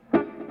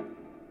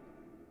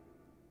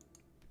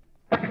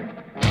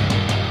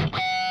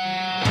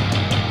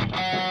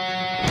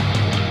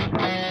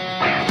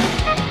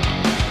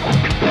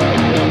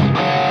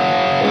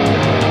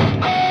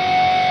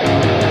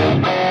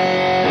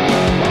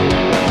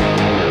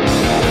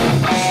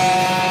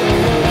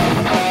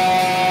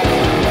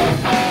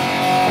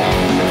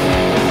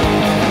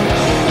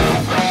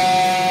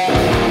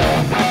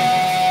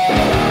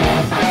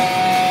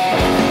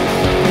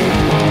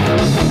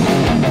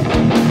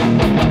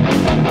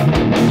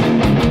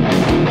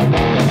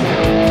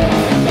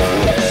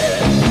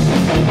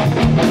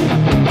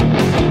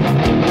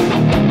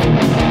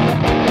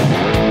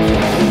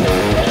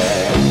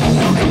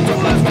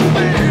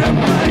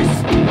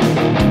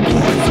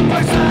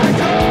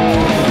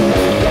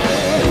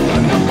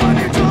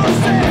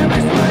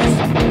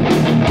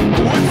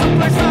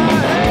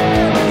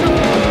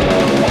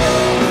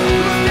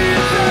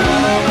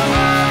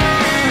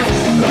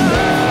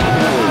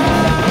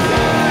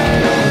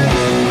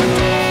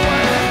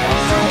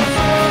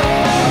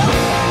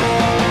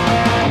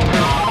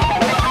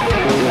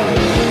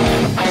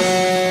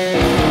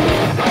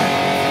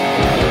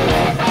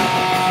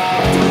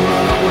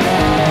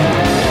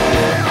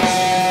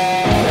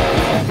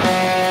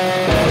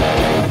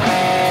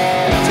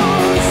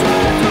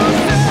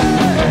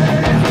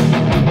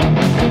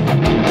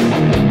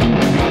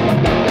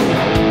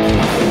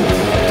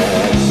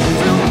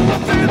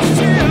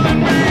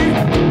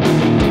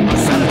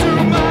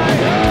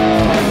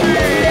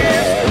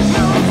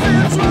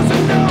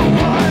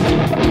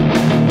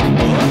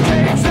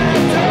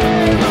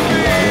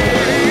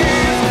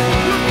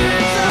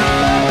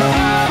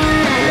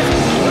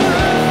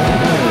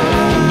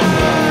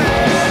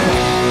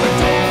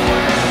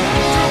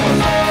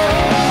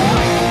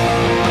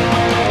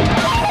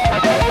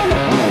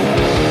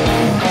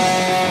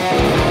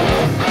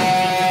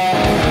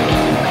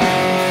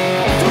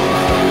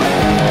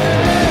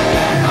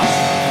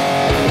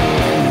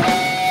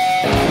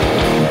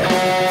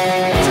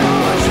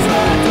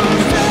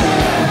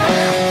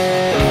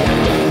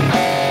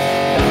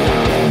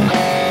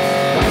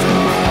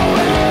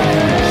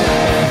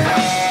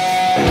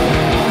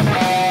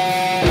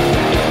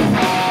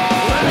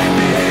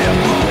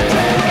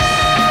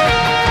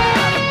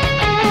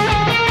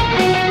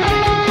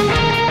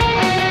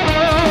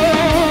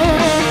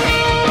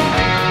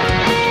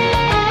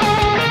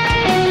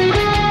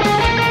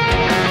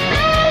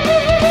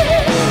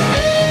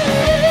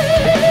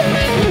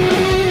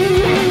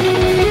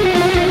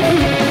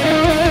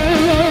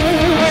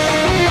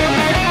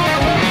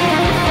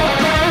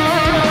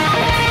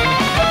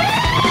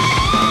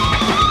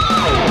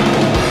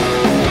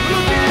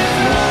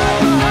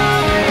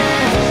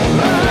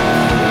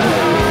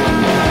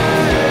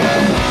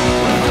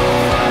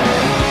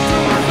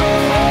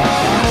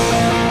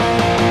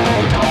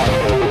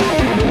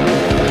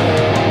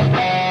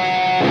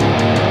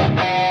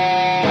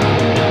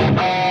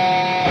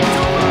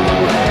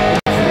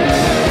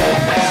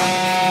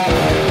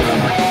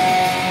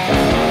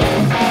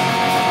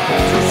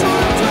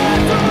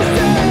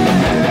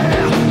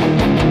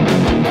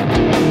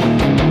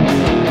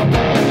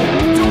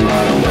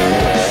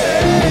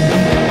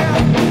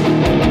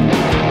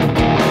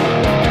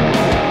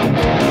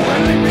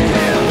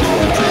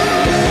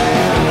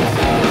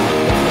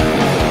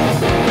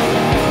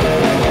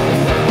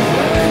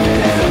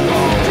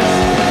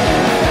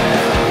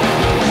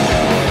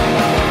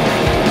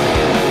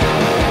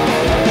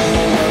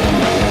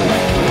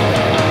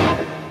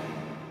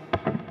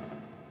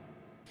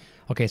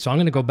 Okay, so I'm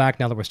going to go back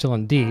now that we're still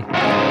in D. I'm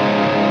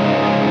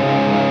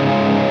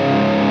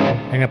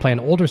going to play an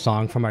older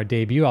song from our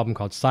debut album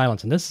called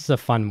Silence, and this is a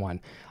fun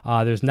one.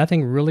 There's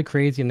nothing really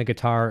crazy in the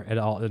guitar at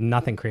all,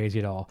 nothing crazy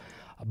at all,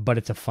 but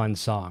it's a fun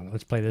song.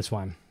 Let's play this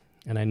one.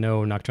 And I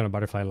know Nocturnal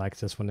Butterfly likes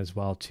this one as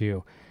well,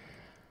 too.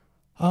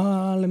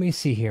 Let me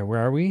see here.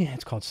 Where are we?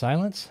 It's called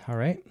Silence. All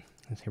right,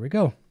 here we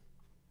go.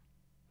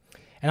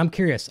 And I'm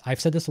curious.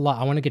 I've said this a lot.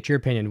 I want to get your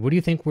opinion. What do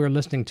you think we were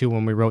listening to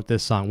when we wrote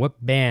this song?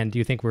 What band do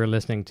you think we were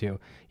listening to?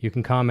 You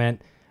can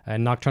comment.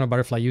 Nocturnal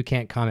Butterfly, you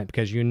can't comment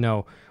because you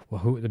know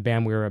who the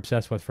band we were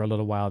obsessed with for a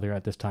little while there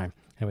at this time.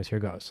 Anyways, here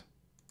goes.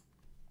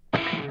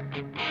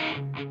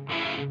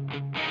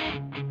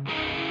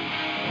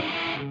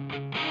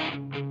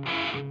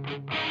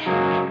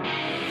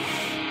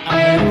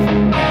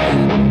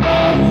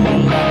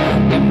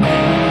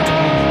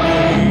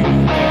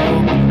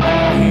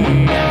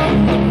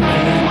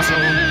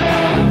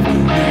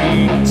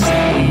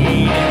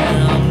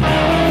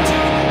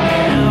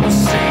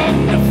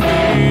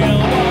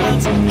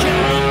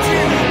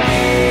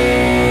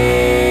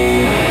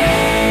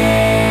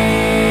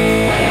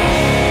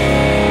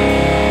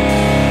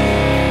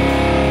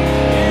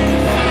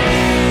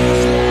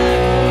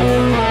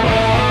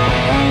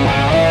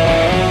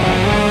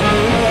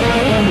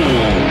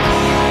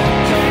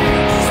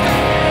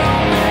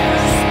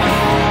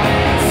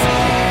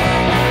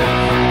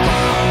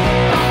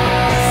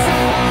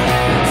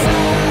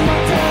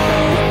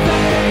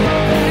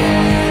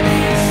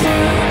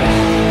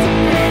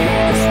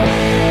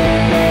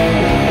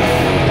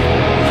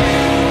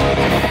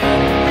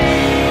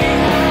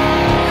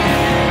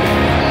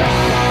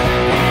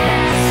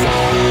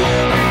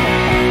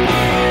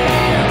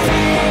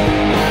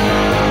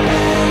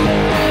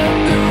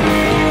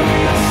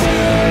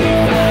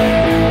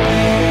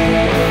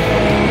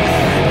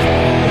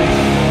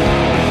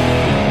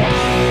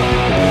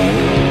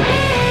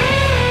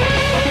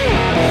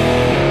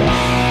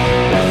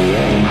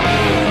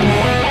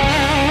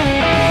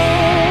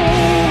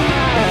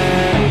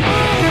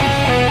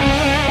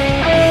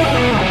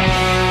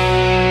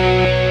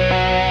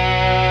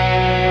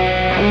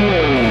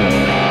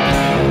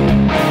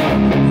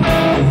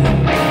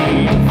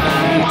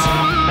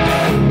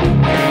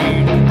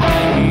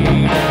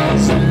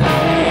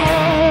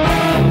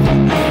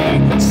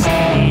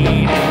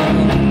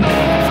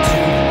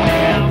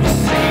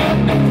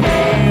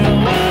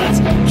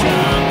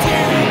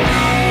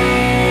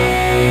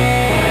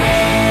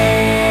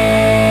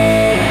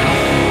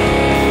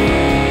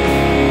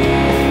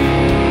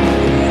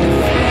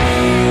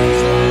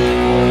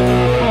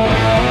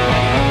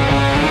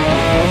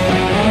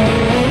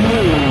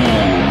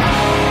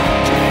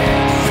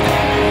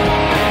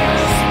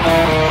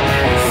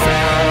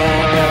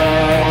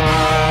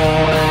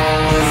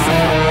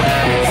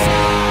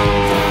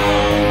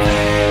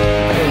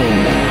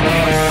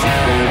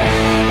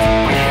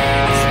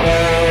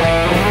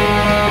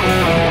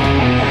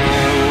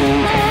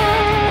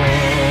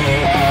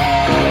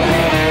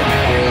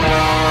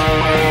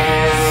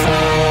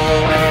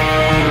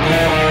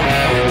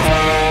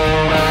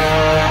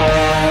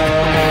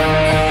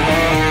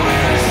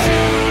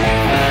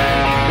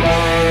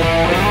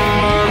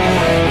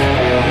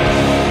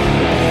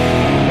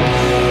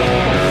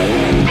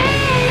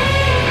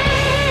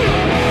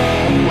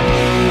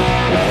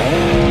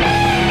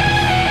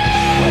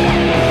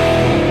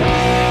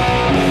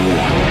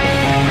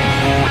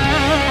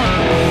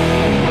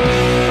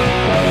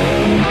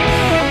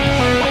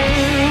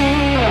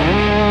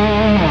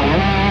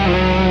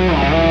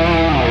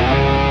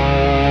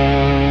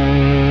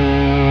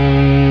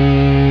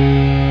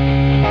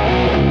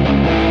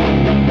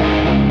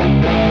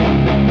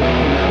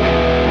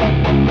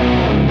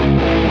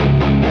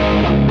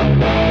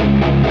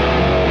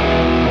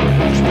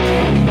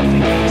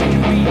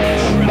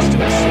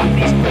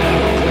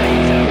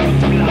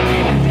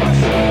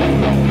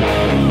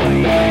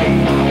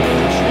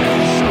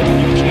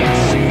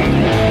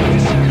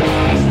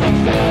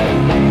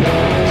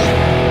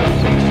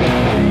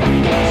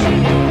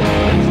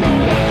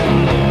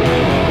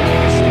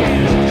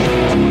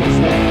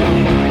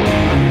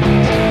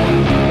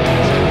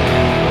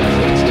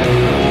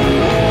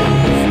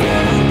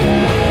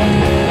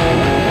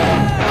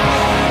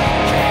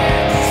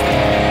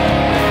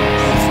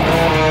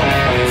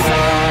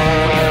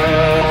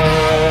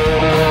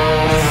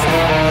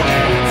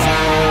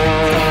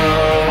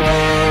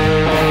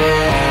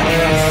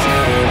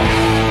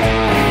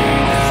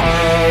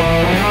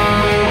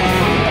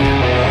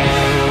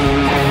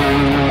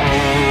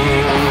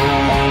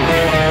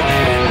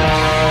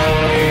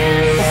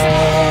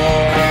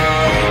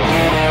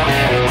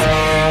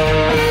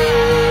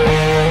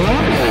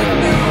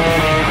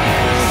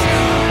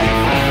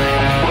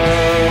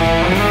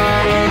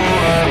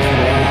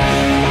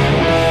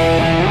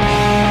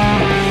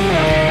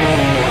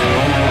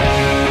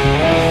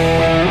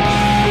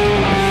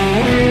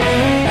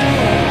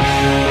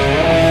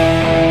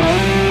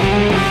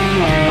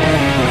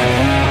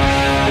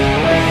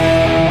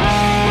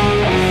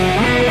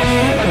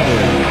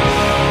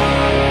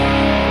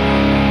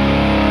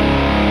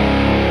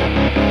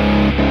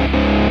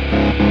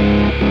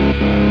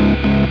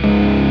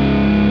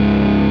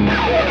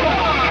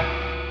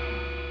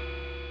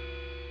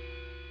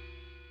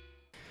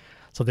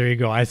 So there you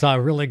go. I saw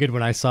a really good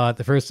one. I saw it.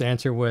 The first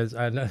answer was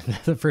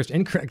the first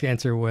incorrect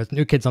answer was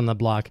New Kids on the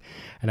Block,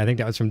 and I think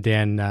that was from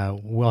Dan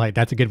Wilhite.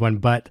 That's a good one.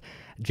 But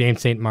James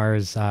St.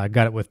 Mars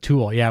got it with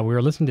Tool. Yeah, we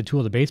were listening to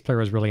Tool. The bass player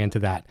was really into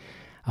that.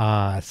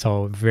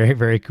 So very,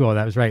 very cool.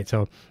 That was right.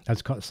 So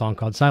that's a song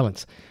called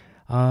Silence.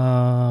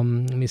 Let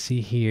me see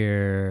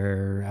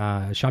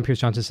here. Sean Pierce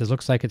Johnson says,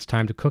 looks like it's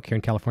time to cook here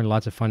in California.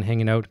 Lots of fun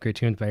hanging out. Great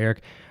tunes by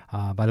Eric.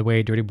 By the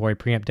way, Dirty Boy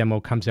preamp demo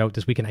comes out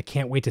this weekend. I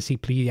can't wait to see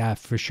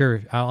for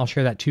sure. I'll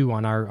share that too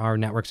on our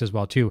networks as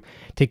well too.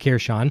 Take care,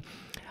 Sean.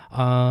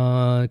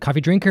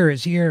 Coffee Drinker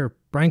is here.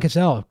 Brian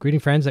Cassell. Greeting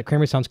friends at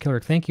Kramer Sounds Killer.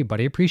 Thank you,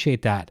 buddy.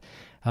 Appreciate that.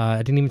 I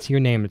didn't even see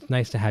your name. It's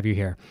nice to have you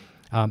here.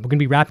 We're going to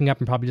be wrapping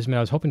up in probably just a minute.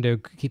 I was hoping to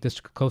keep this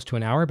close to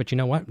an hour, but you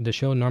know what? The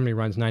show normally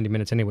runs 90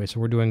 minutes anyway, so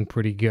we're doing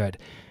pretty good.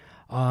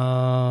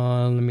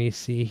 Let me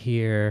see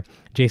here.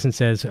 Jason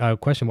says,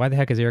 question, why the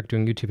heck is Eric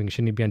doing YouTubing?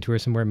 Shouldn't he be on tour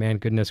somewhere? Man,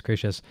 goodness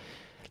gracious.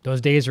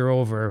 Those days are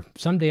over.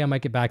 Someday I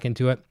might get back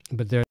into it,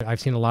 but I've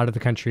seen a lot of the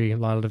country, a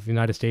lot of the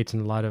United States,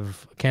 and a lot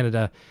of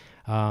Canada.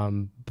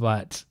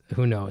 But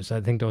who knows?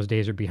 I think those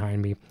days are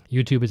behind me.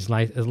 YouTube is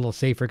nice, is a little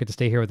safer. Get to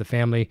stay here with the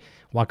family,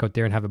 walk out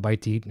there and have a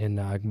bite to eat,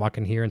 and walk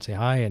in here and say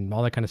hi and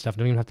all that kind of stuff.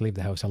 Don't even have to leave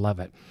the house. I love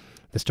it.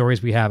 The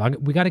stories we have.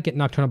 We got to get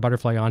Nocturnal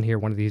Butterfly on here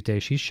one of these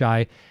days. She's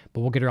shy,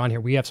 but we'll get her on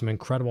here. We have some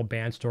incredible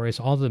band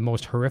stories, all the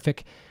most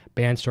horrific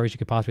band stories you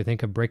could possibly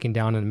think of, breaking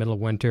down in the middle of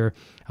winter,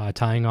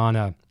 tying on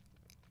an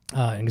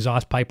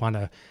exhaust pipe on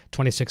a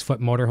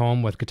 26-foot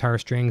motorhome with guitar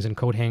strings and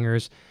coat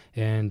hangers,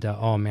 and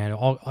oh man,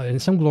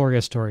 and some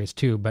glorious stories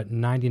too, but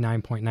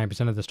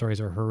 99.9% of the stories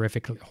are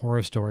horrific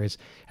horror stories,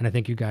 and I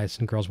think you guys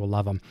and girls will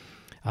love them.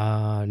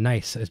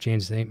 Nice, as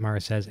James St. Mara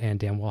says, and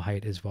Dan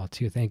Wilhite as well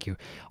too. Thank you.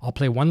 I'll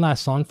play one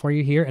last song for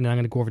you here, and then I'm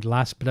going to go over the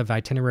last bit of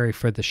itinerary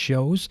for the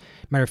shows.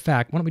 Matter of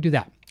fact, why don't we do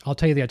that? I'll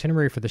tell you the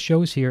itinerary for the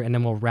shows here, and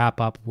then we'll wrap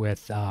up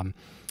with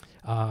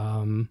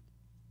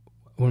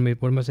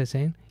what was I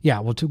saying? Yeah,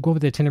 we'll go over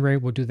the itinerary.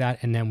 We'll do that,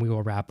 and then we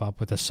will wrap up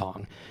with a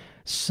song.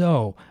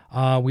 So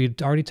we've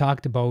already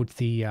talked about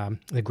the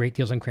great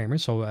deals on Kramer.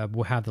 So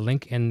we'll have the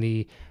link in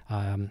the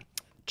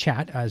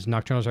chat, as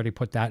Nocturnal's already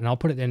put that, and I'll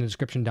put it in the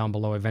description down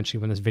below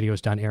eventually when this video is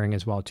done airing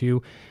as well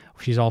too.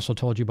 She's also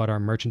told you about our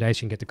merchandise.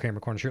 You can get the Kramer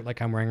Corner shirt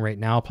like I'm wearing right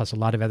now, plus a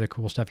lot of other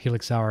cool stuff.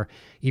 Helix Hour,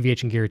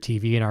 EVH Gear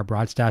TV, and our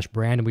Broad Stash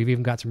brand. And we've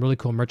even got some really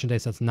cool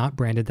merchandise that's not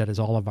branded, that is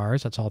all of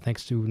ours. That's all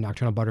thanks to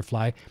Nocturnal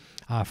Butterfly.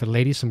 For the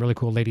ladies, some really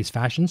cool ladies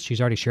fashions.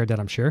 She's already shared that,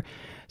 I'm sure.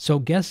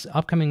 So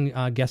upcoming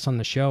guests on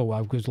the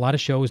show. There's a lot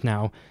of shows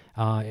now,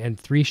 and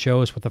 3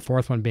 shows with the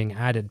 4th one being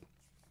added.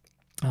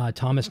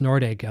 Thomas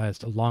Nordig,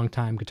 a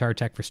longtime guitar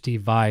tech for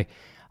Steve Vai,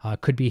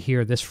 could be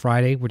here this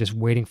Friday. We're just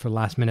waiting for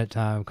last minute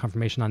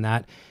confirmation on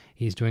that.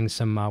 He's doing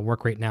some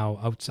work right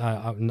now,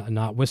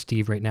 not with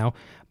Steve right now,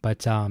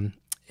 but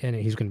and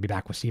he's going to be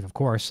back with Steve, of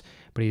course,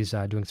 but he's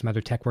doing some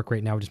other tech work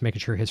right now, just making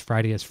sure his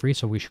Friday is free.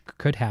 So we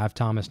could have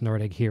Thomas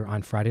Nordig here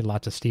on Friday.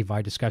 Lots of Steve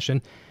Vai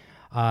discussion.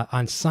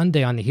 On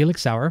Sunday on the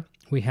Helix Hour,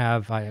 we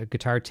have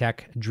guitar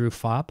tech Drew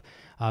Fopp,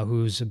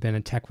 who's been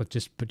in tech with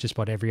just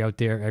about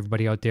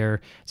everybody out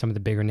there. Some of the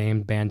bigger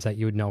name bands that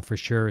you would know for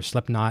sure,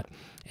 Slipknot,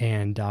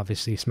 and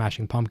obviously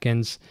Smashing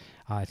Pumpkins.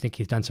 I think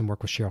he's done some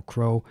work with Sheryl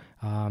Crow,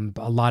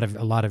 a lot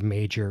of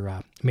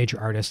major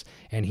artists,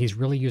 and he's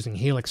really using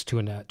Helix to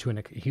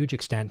a huge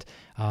extent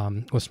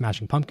with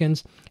Smashing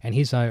Pumpkins, and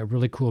he's a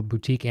really cool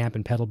boutique amp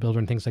and pedal builder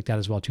and things like that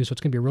as well too. So it's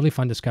going to be a really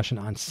fun discussion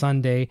on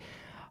Sunday.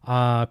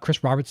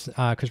 Chris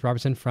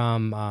Robertson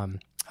from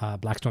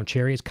Blackstone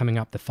Cherry is coming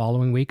up the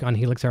following week on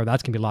Helix Hour.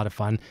 That's going to be a lot of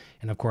fun.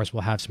 And of course,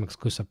 we'll have some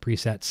exclusive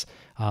presets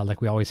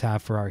like we always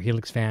have for our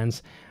Helix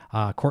fans.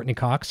 Courtney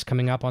Cox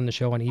coming up on the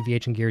show on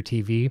EVH and Gear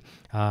TV.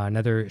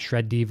 Another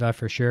shred diva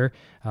for sure.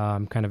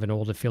 Kind of an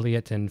old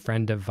affiliate and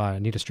friend of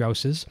Anita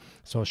Strauss's.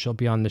 So she'll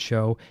be on the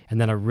show. And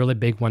then a really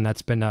big one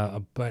that's been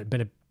a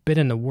bit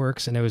in the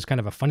works, and it was kind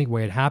of a funny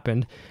way it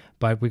happened.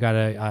 But we got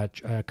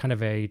a kind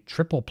of a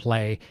triple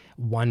play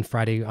one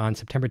Friday on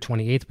September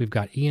 28th. We've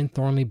got Ian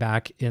Thornley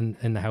back in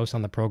the house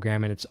on the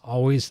program, and it's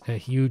always a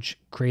huge,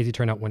 crazy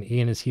turnout when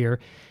Ian is here.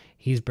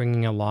 He's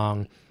bringing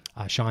along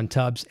Sean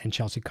Tubbs and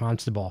Chelsea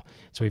Constable.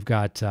 So we've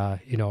got,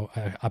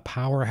 a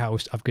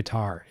powerhouse of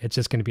guitar. It's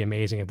just going to be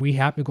amazing. If we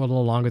happen to go a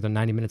little longer than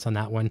 90 minutes on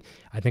that one,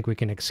 I think we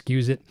can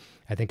excuse it.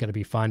 I think it'll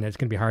be fun. It's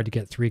going to be hard to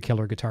get 3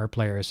 killer guitar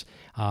players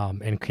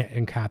and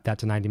cap that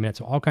to 90 minutes.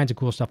 So all kinds of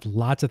cool stuff.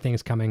 Lots of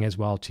things coming as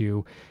well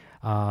too.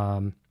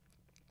 And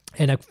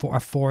a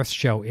 4th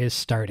show is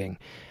starting.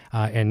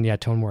 And yeah,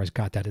 Tone Moore has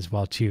got that as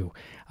well too.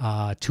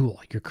 Tool,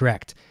 you're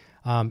correct.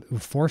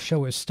 4th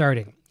show is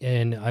starting,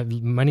 and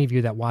many of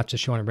you that watch the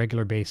show on a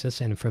regular basis,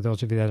 and for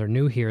those of you that are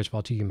new here as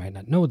well too, you might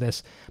not know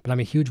this, but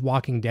I'm a huge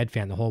Walking Dead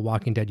fan. The whole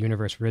Walking Dead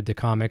universe, read the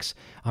comics.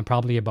 I'm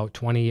probably about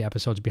 20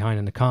 episodes behind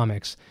in the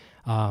comics,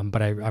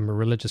 but I'm a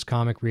religious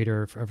comic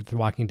reader for The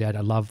Walking Dead.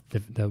 I love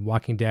the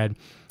Walking Dead,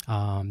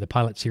 the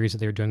pilot series that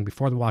they were doing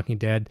before The Walking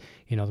Dead,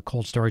 the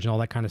cold storage and all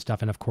that kind of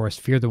stuff, and of course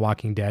Fear the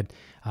Walking Dead.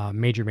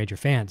 Major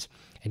fans.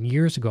 And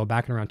years ago,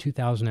 back in around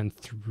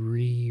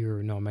 2003,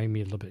 or no, maybe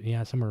a little bit,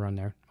 yeah, somewhere around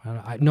there,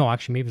 No,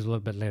 actually, maybe it was a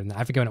little bit later than that.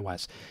 I forget when it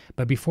was.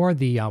 But before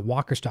the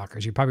Walker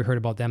Stalkers, you probably heard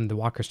about them, the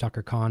Walker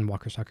Stalker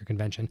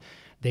Convention.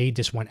 They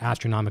just went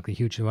astronomically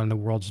huge. They're one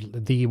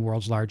of the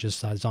world's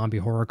largest zombie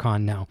horror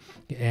con now.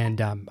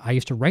 And I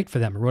used to write for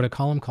them. I wrote a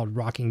column called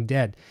Rocking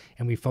Dead,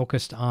 and we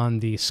focused on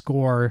the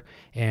score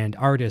and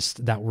artists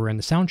that were in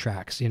the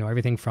soundtracks.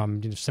 Everything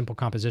from simple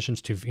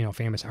compositions to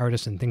famous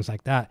artists and things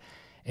like that.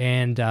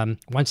 And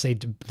once they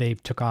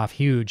took off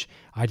huge,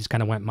 I just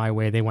kind of went my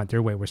way. They went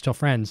their way. We're still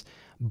friends,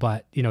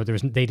 but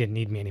they didn't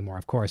need me anymore,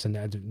 of course,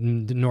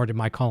 and nor did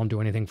my column do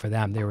anything for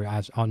them. They were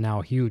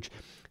now huge.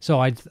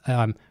 So I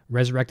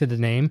resurrected the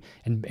name,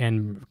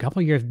 and a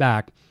couple of years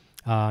back,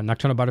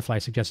 Nocturnal Butterfly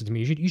suggested to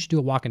me, you should do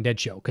a Walking Dead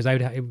show, because I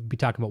would be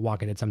talking about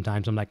Walking Dead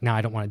sometimes. I'm like, no,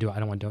 I don't want to do it. I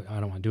don't want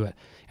to do it.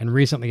 And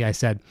recently I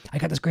said, I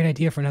got this great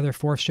idea for another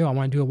fourth show. I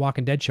want to do a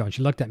Walking Dead show. And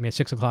she looked at me at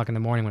 6 o'clock in the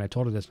morning when I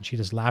told her this, and she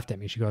just laughed at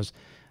me. She goes,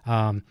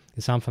 it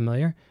sound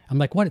familiar? I'm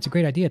like, what? It's a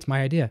great idea. It's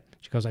my idea.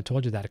 She goes, I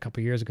told you that a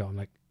couple of years ago. I'm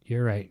like,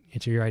 you're right.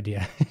 It's your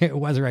idea. It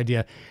was her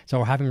idea. So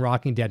we're having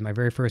Rocking Dead, my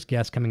very first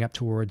guest, coming up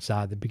towards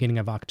the beginning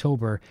of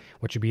October,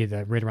 which would be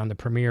right around the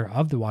premiere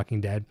of The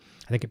Walking Dead.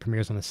 I think it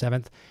premieres on the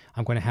 7th.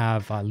 I'm going to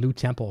have Lou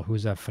Temple,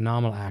 who's a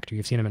phenomenal actor.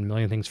 You've seen him in a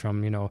million things,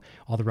 from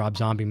all the Rob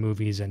Zombie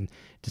movies, and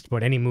just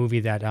about any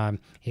movie that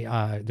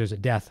there's a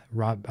death.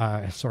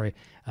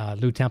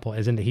 Lou Temple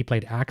is in it. He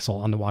played Axel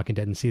on The Walking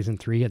Dead in season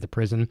 3 at the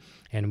prison,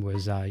 and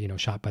was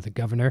shot by the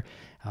governor.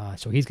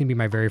 So he's going to be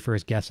my very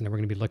first guest, and then we're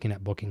going to be looking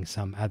at booking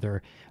some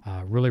other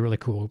really, really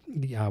cool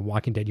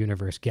Walking Dead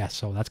universe guests.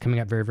 So that's coming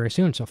up very, very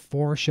soon. So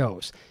 4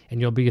 shows,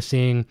 and you'll be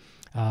seeing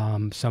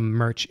some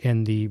merch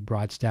in the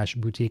Broad Stash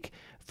boutique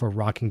for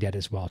Rocking Dead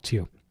as well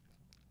too.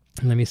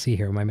 Let me see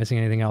here. Am I missing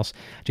anything else?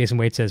 Jason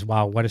Wade says,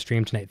 wow, what a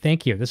stream tonight.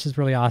 Thank you. This is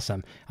really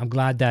awesome. I'm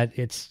glad that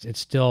it's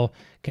still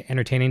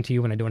entertaining to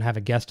you when I don't have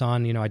a guest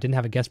on. I didn't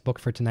have a guest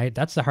booked for tonight.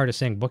 That's the hardest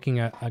thing, booking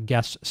a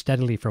guest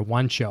steadily for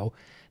one show.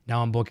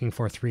 Now I'm booking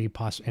for 3,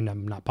 and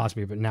I'm not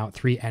possibly, but now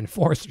 3 and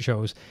 4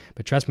 shows.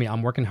 But trust me,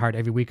 I'm working hard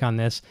every week on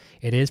this.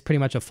 It is pretty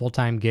much a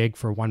full-time gig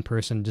for one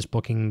person just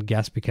booking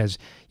guests, because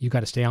you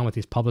got to stay on with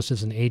these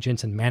publicists and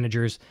agents and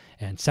managers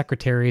and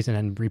secretaries, and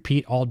then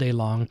repeat all day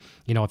long.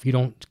 If you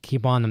don't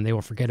keep on them, they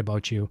will forget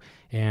about you.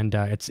 And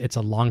it's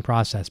a long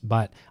process,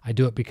 but I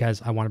do it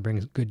because I want to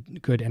bring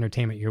good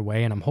entertainment your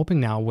way. And I'm hoping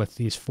now with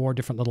these 4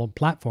 different little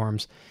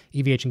platforms,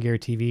 EVH and Gear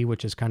TV,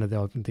 which is kind of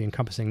the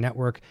encompassing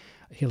network,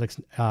 Helix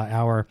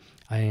Hour,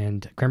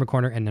 and Kramer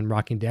Corner, and then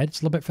Rocking Dead.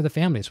 It's a little bit for the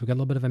family, so we got a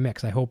little bit of a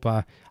mix. I hope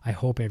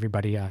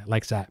everybody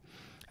likes that.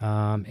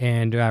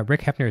 And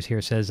Rick Hepner is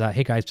here, says,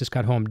 hey guys, just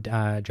got home.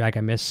 Drag,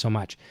 I missed so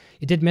much.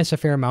 You did miss a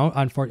fair amount,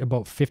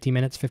 about 50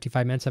 minutes,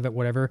 55 minutes of it,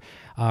 whatever,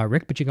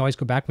 Rick, but you can always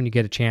go back when you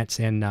get a chance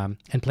and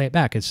play it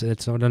back. It's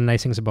one of the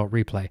nice things about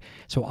replay.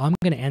 So I'm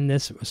going to end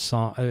this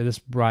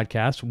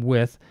broadcast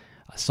with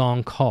a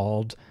song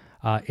called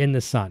In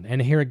the Sun.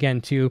 And here again,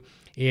 too,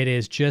 it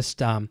is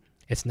just...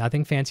 it's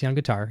nothing fancy on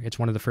guitar. It's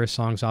one of the first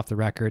songs off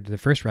the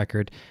first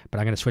record, but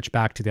I'm going to switch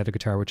back to the other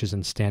guitar, which is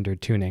in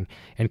standard tuning.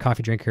 And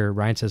Coffee Drinker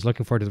Ryan says,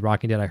 looking forward to the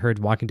Rocking Dead. I heard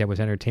Walking Dead was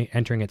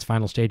entering its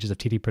final stages of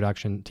TV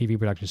production.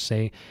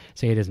 Say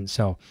it isn't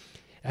so.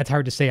 That's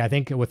hard to say. I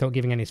think, without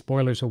giving any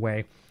spoilers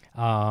away,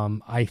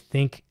 I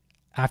think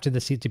after the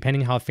season,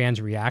 depending how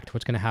fans react,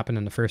 what's going to happen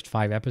in the first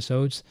 5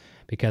 episodes,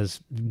 because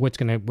what's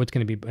going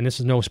to be, and this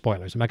is no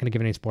spoilers. I'm not going to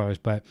give any spoilers,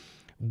 but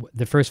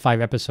the first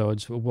 5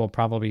 episodes will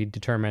probably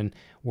determine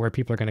where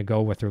people are going to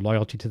go with their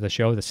loyalty to the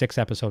show. The 6th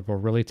episode will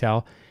really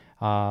tell.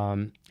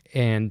 So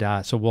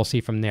we'll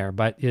see from there.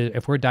 But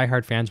if we're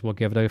diehard fans, we'll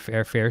give it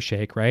a fair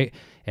shake, right?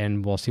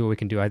 And we'll see what we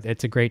can do.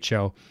 It's a great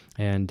show.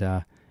 And,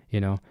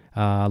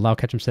 Lau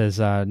Ketchum says,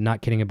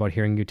 not kidding about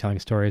hearing you telling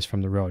stories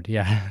from the road.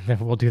 Yeah,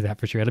 we'll do that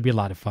for sure. It'll be a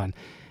lot of fun.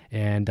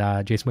 And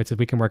Jason Witt says,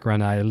 we can work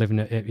around. I live in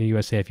the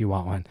USA if you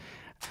want one.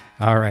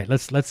 All right,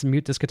 let's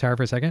mute this guitar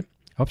for a second.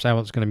 Oops, I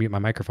was going to mute my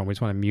microphone. We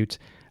just want to mute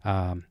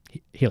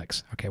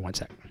Helix. Okay, one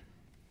sec.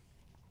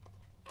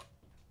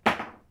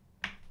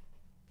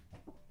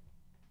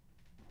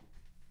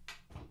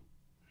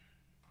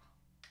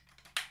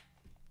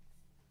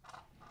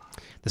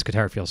 This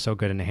guitar feels so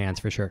good in the hands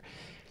for sure.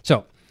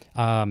 So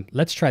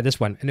let's try this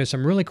one. And there's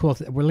some really cool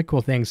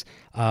things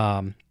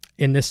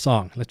in this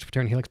song. Let's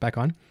turn Helix back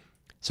on.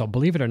 So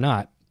believe it or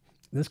not,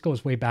 this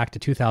goes way back to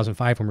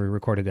 2005 when we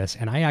recorded this,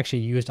 and I actually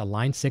used a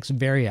Line 6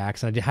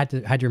 Variax. And I had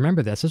to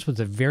remember this. This was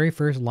the very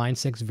first Line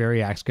 6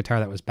 Variax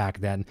guitar that was back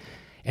then,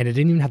 and it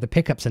didn't even have the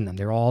pickups in them.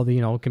 They're all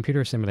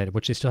computer simulated,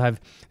 which they still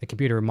have the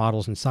computer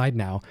models inside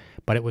now,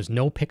 but it was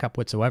no pickup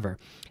whatsoever.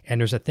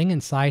 And there's a thing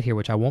inside here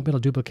which I won't be able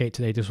to duplicate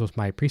today. This was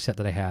my preset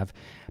that I have,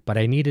 but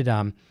I needed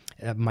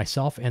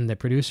myself and the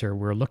producer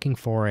we're going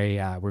for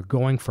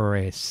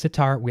a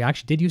sitar. We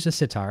actually did use a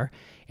sitar,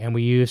 and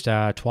we used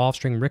a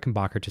 12-string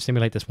Rickenbacker to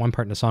simulate this one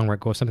part in the song where it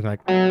goes something like.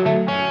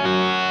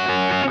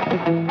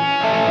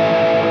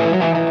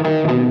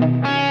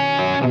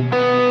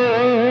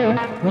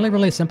 Really,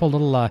 really simple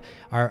little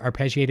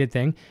arpeggiated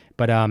thing,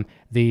 but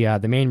the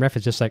main riff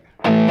is just like.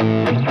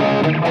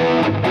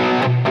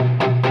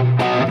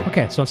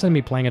 Okay, so instead of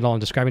me playing it all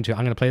and describing to you,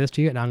 I'm going to play this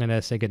to you, and I'm going to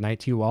say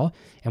goodnight to you all,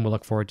 and we'll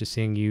look forward to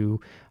seeing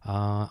you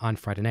on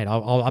Friday night.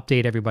 I'll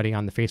update everybody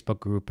on the Facebook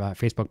group,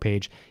 Facebook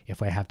page,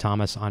 if I have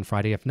Thomas on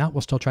Friday. If not,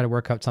 we'll still try to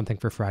work out something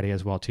for Friday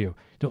as well, too.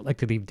 Don't like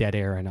to leave dead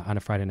air on a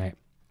Friday night.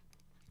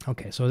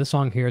 Okay, so this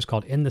song here is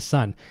called In the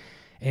Sun,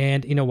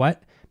 and you know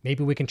what?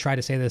 Maybe we can try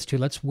to say this too.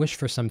 Let's wish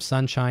for some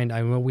sunshine.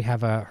 I know we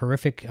have a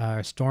horrific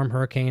storm,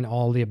 hurricane,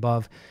 all the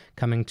above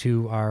coming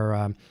to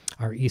our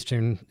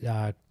eastern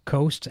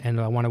coast, and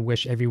I want to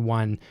wish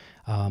everyone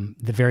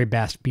the very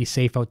best. Be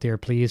safe out there,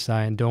 please,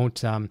 and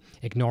don't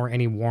ignore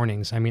any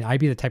warnings. I mean, I'd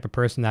be the type of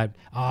person that,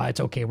 it's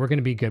okay, we're going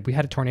to be good. We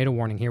had a tornado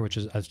warning here, which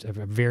is a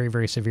very,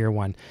 very severe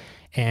one,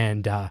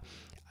 and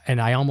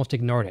I almost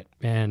ignored it.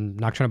 And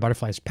Nocturnal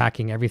Butterflies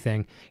packing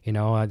everything. You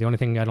know, the only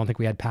thing I don't think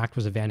we had packed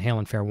was a Van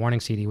Halen Fair Warning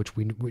CD, which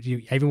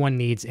everyone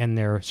needs in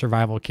their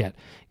survival kit.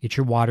 Get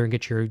your water and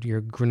get your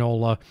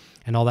granola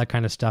and all that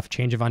kind of stuff.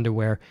 Change of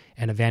underwear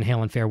and a Van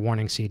Halen Fair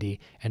Warning CD,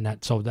 and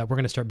so that we're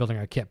going to start building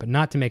our kit. But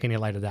not to make any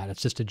light of that.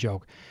 It's just a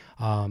joke,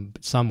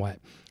 somewhat.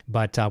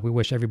 But we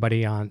wish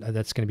everybody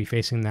that's going to be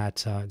facing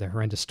the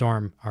horrendous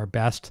storm our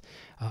best.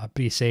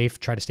 Be safe.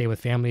 Try to stay with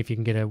family if you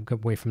can get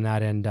away from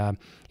that. And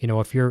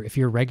if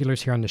you're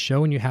regulars here on the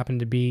show and you happen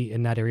to be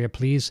in that area,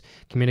 please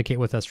communicate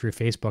with us through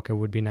Facebook. It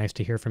would be nice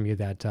to hear from you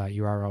that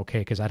you are okay,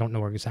 because I don't know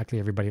where exactly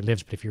everybody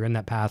lives. But if you're in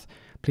that path,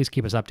 please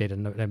keep us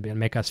updated and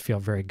make us feel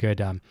very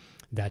good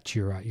that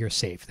you're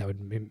safe. That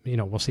would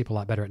we'll sleep a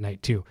lot better at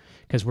night too,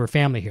 because we're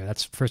family here.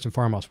 That's first and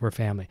foremost. We're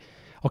family.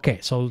 Okay,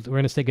 so we're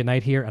going to say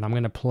goodnight here, and I'm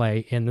going to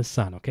play In the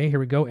Sun. Okay, here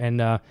we go. And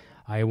I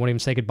won't even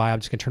say goodbye. I'm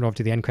just going to turn over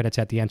to the end credits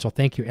at the end. So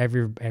thank you,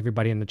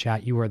 everybody in the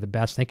chat. You are the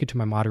best. Thank you to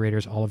my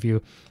moderators, all of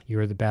you. You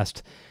are the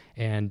best.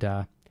 And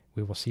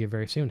we will see you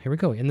very soon. Here we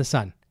go, In the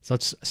Sun. So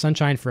it's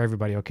sunshine for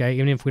everybody, okay?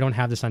 Even if we don't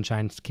have the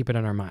sunshine, let's keep it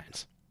in our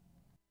minds.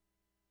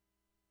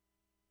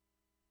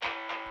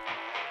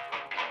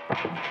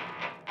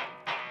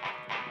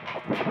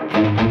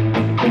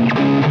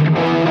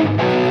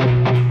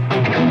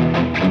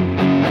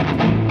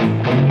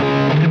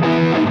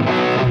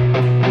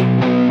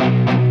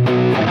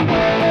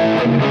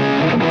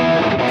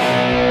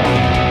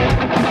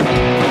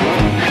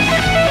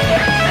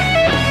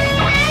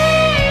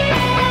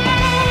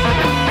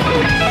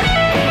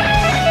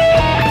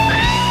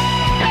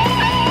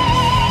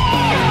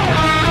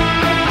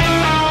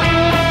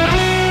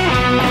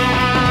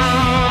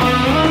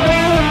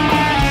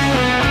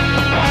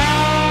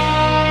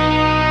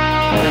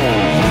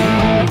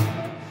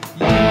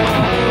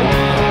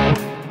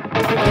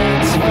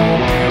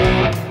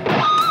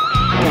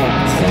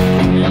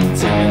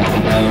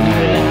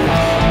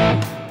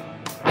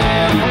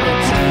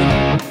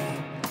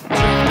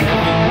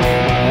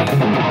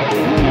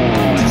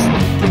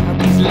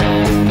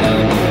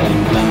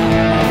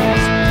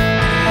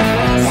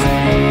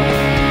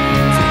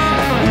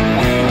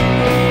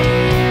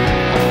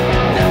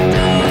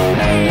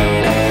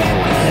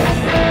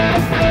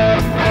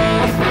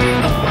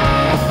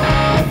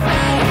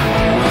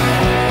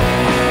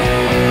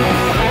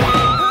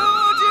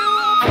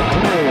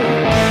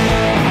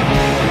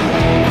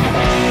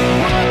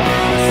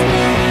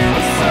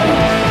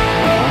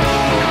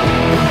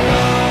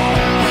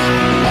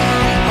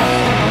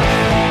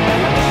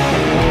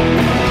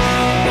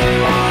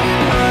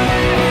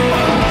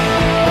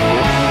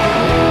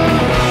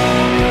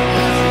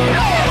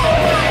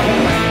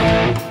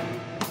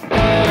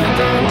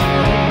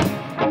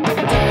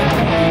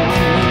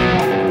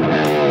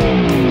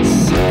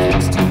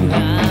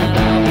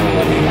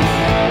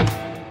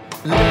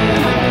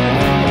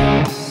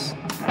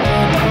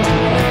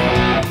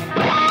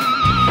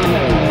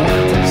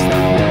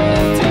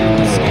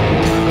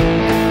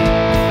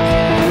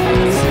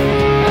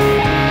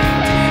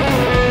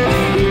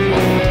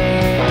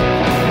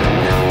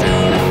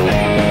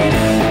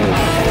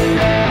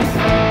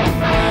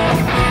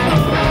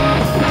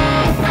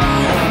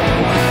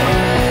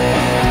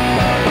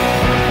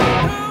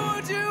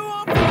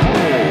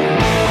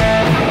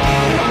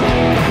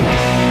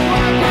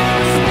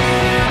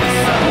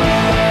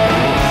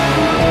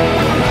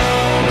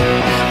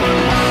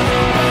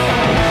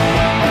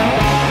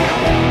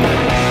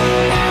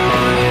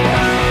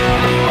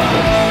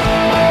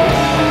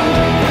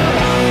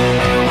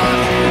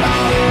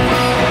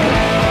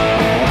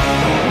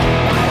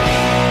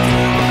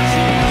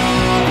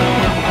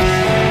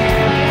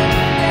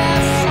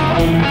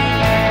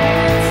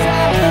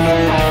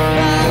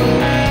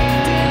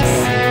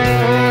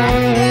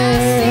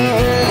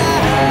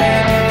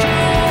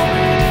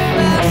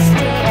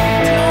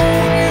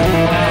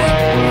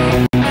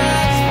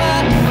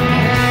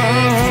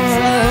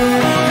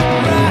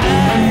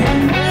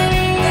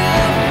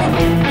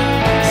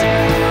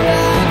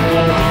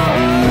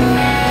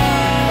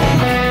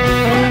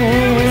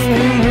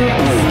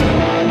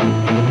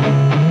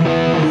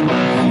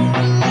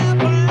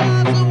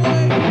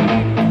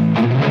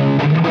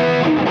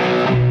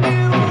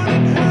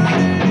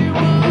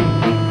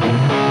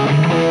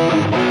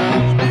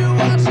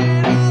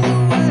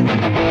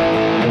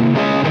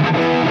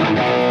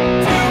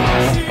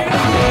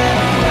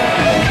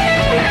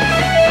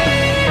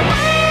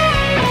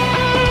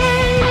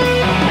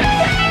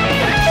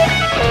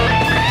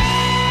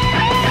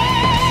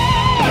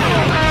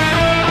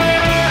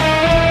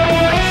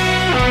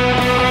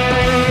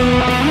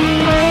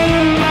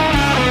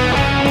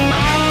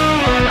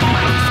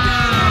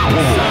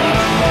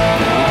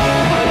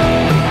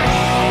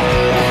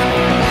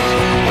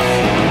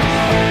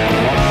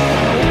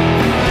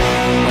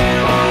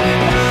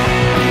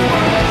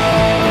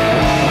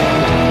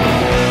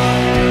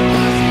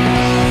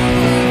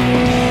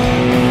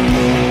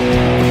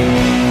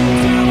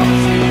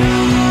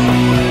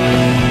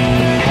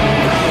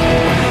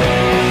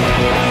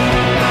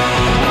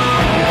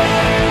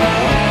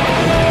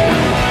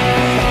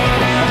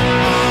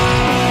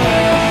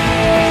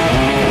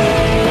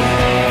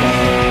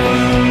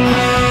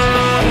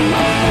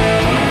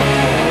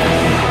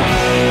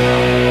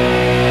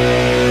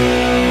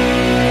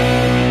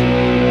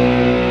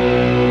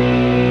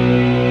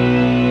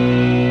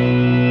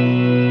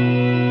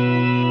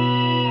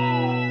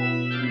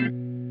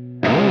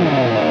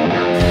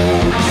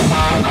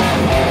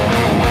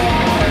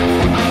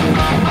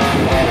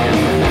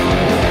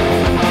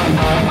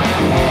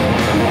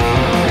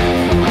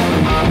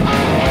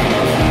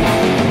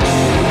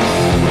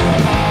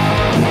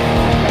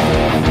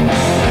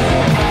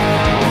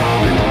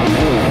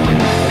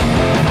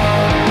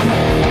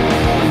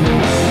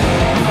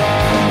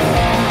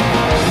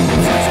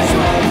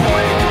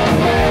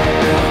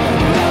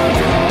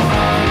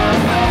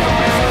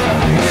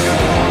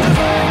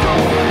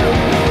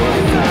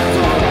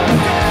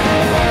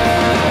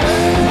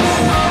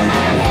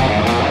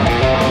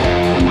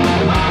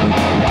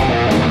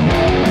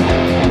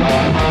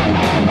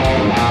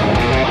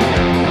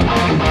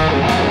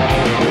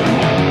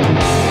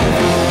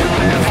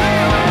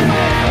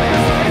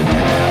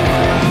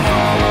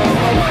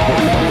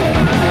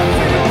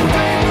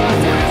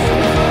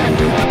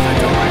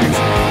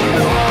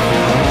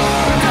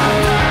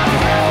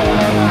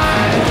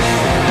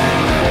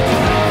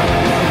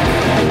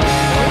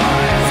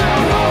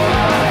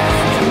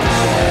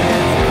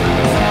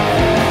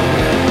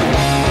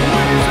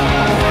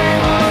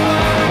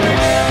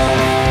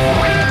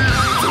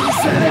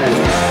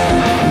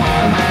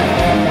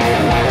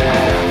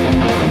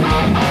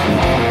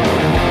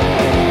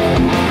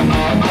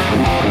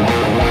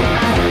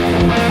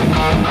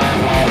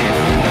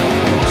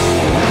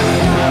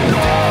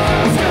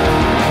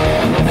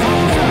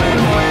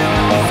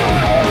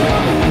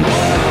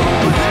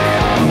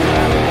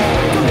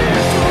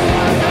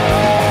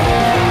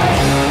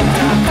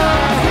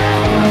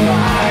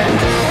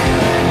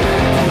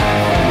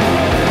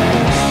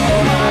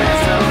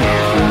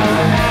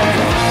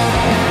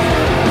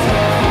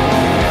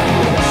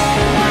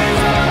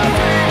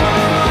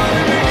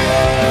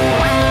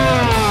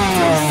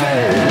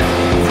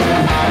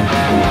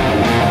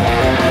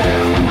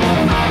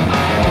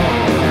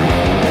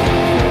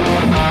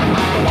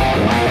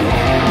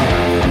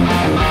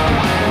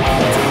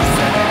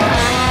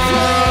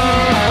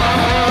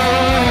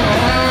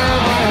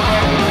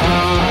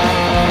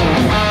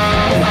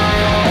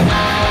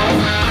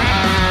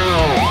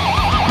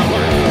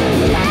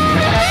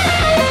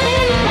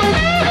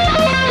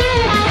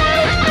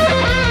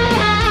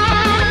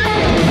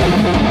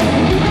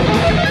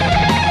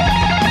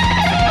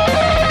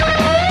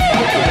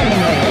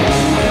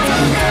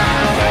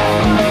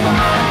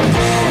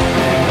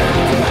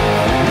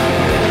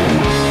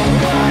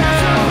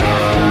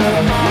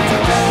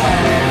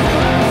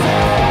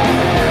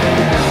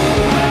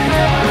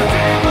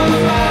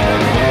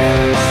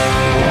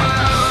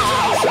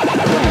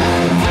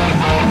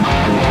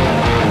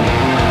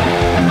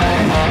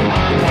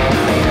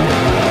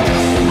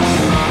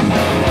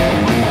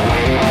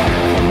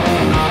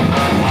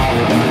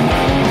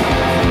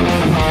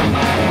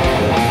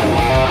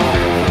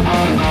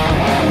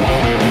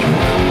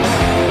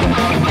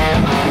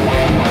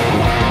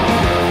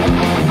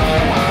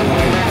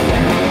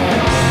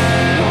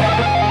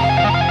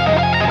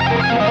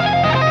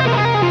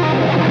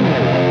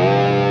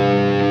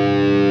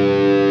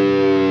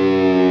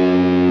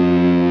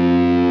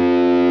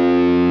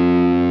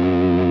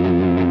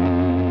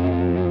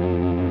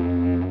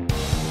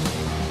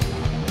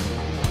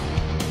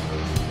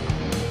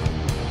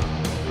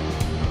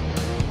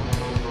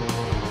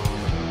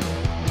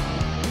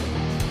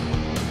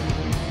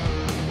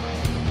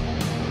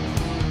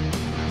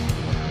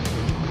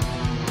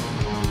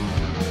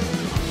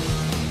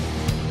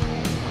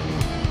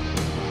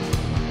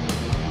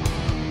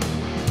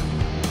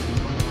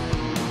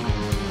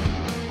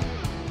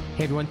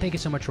 Hey everyone, thank you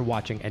so much for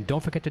watching, and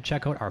don't forget to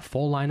check out our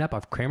full lineup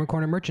of Kramer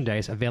Korner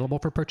merchandise available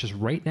for purchase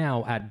right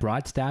now at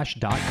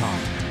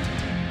broadstash.com.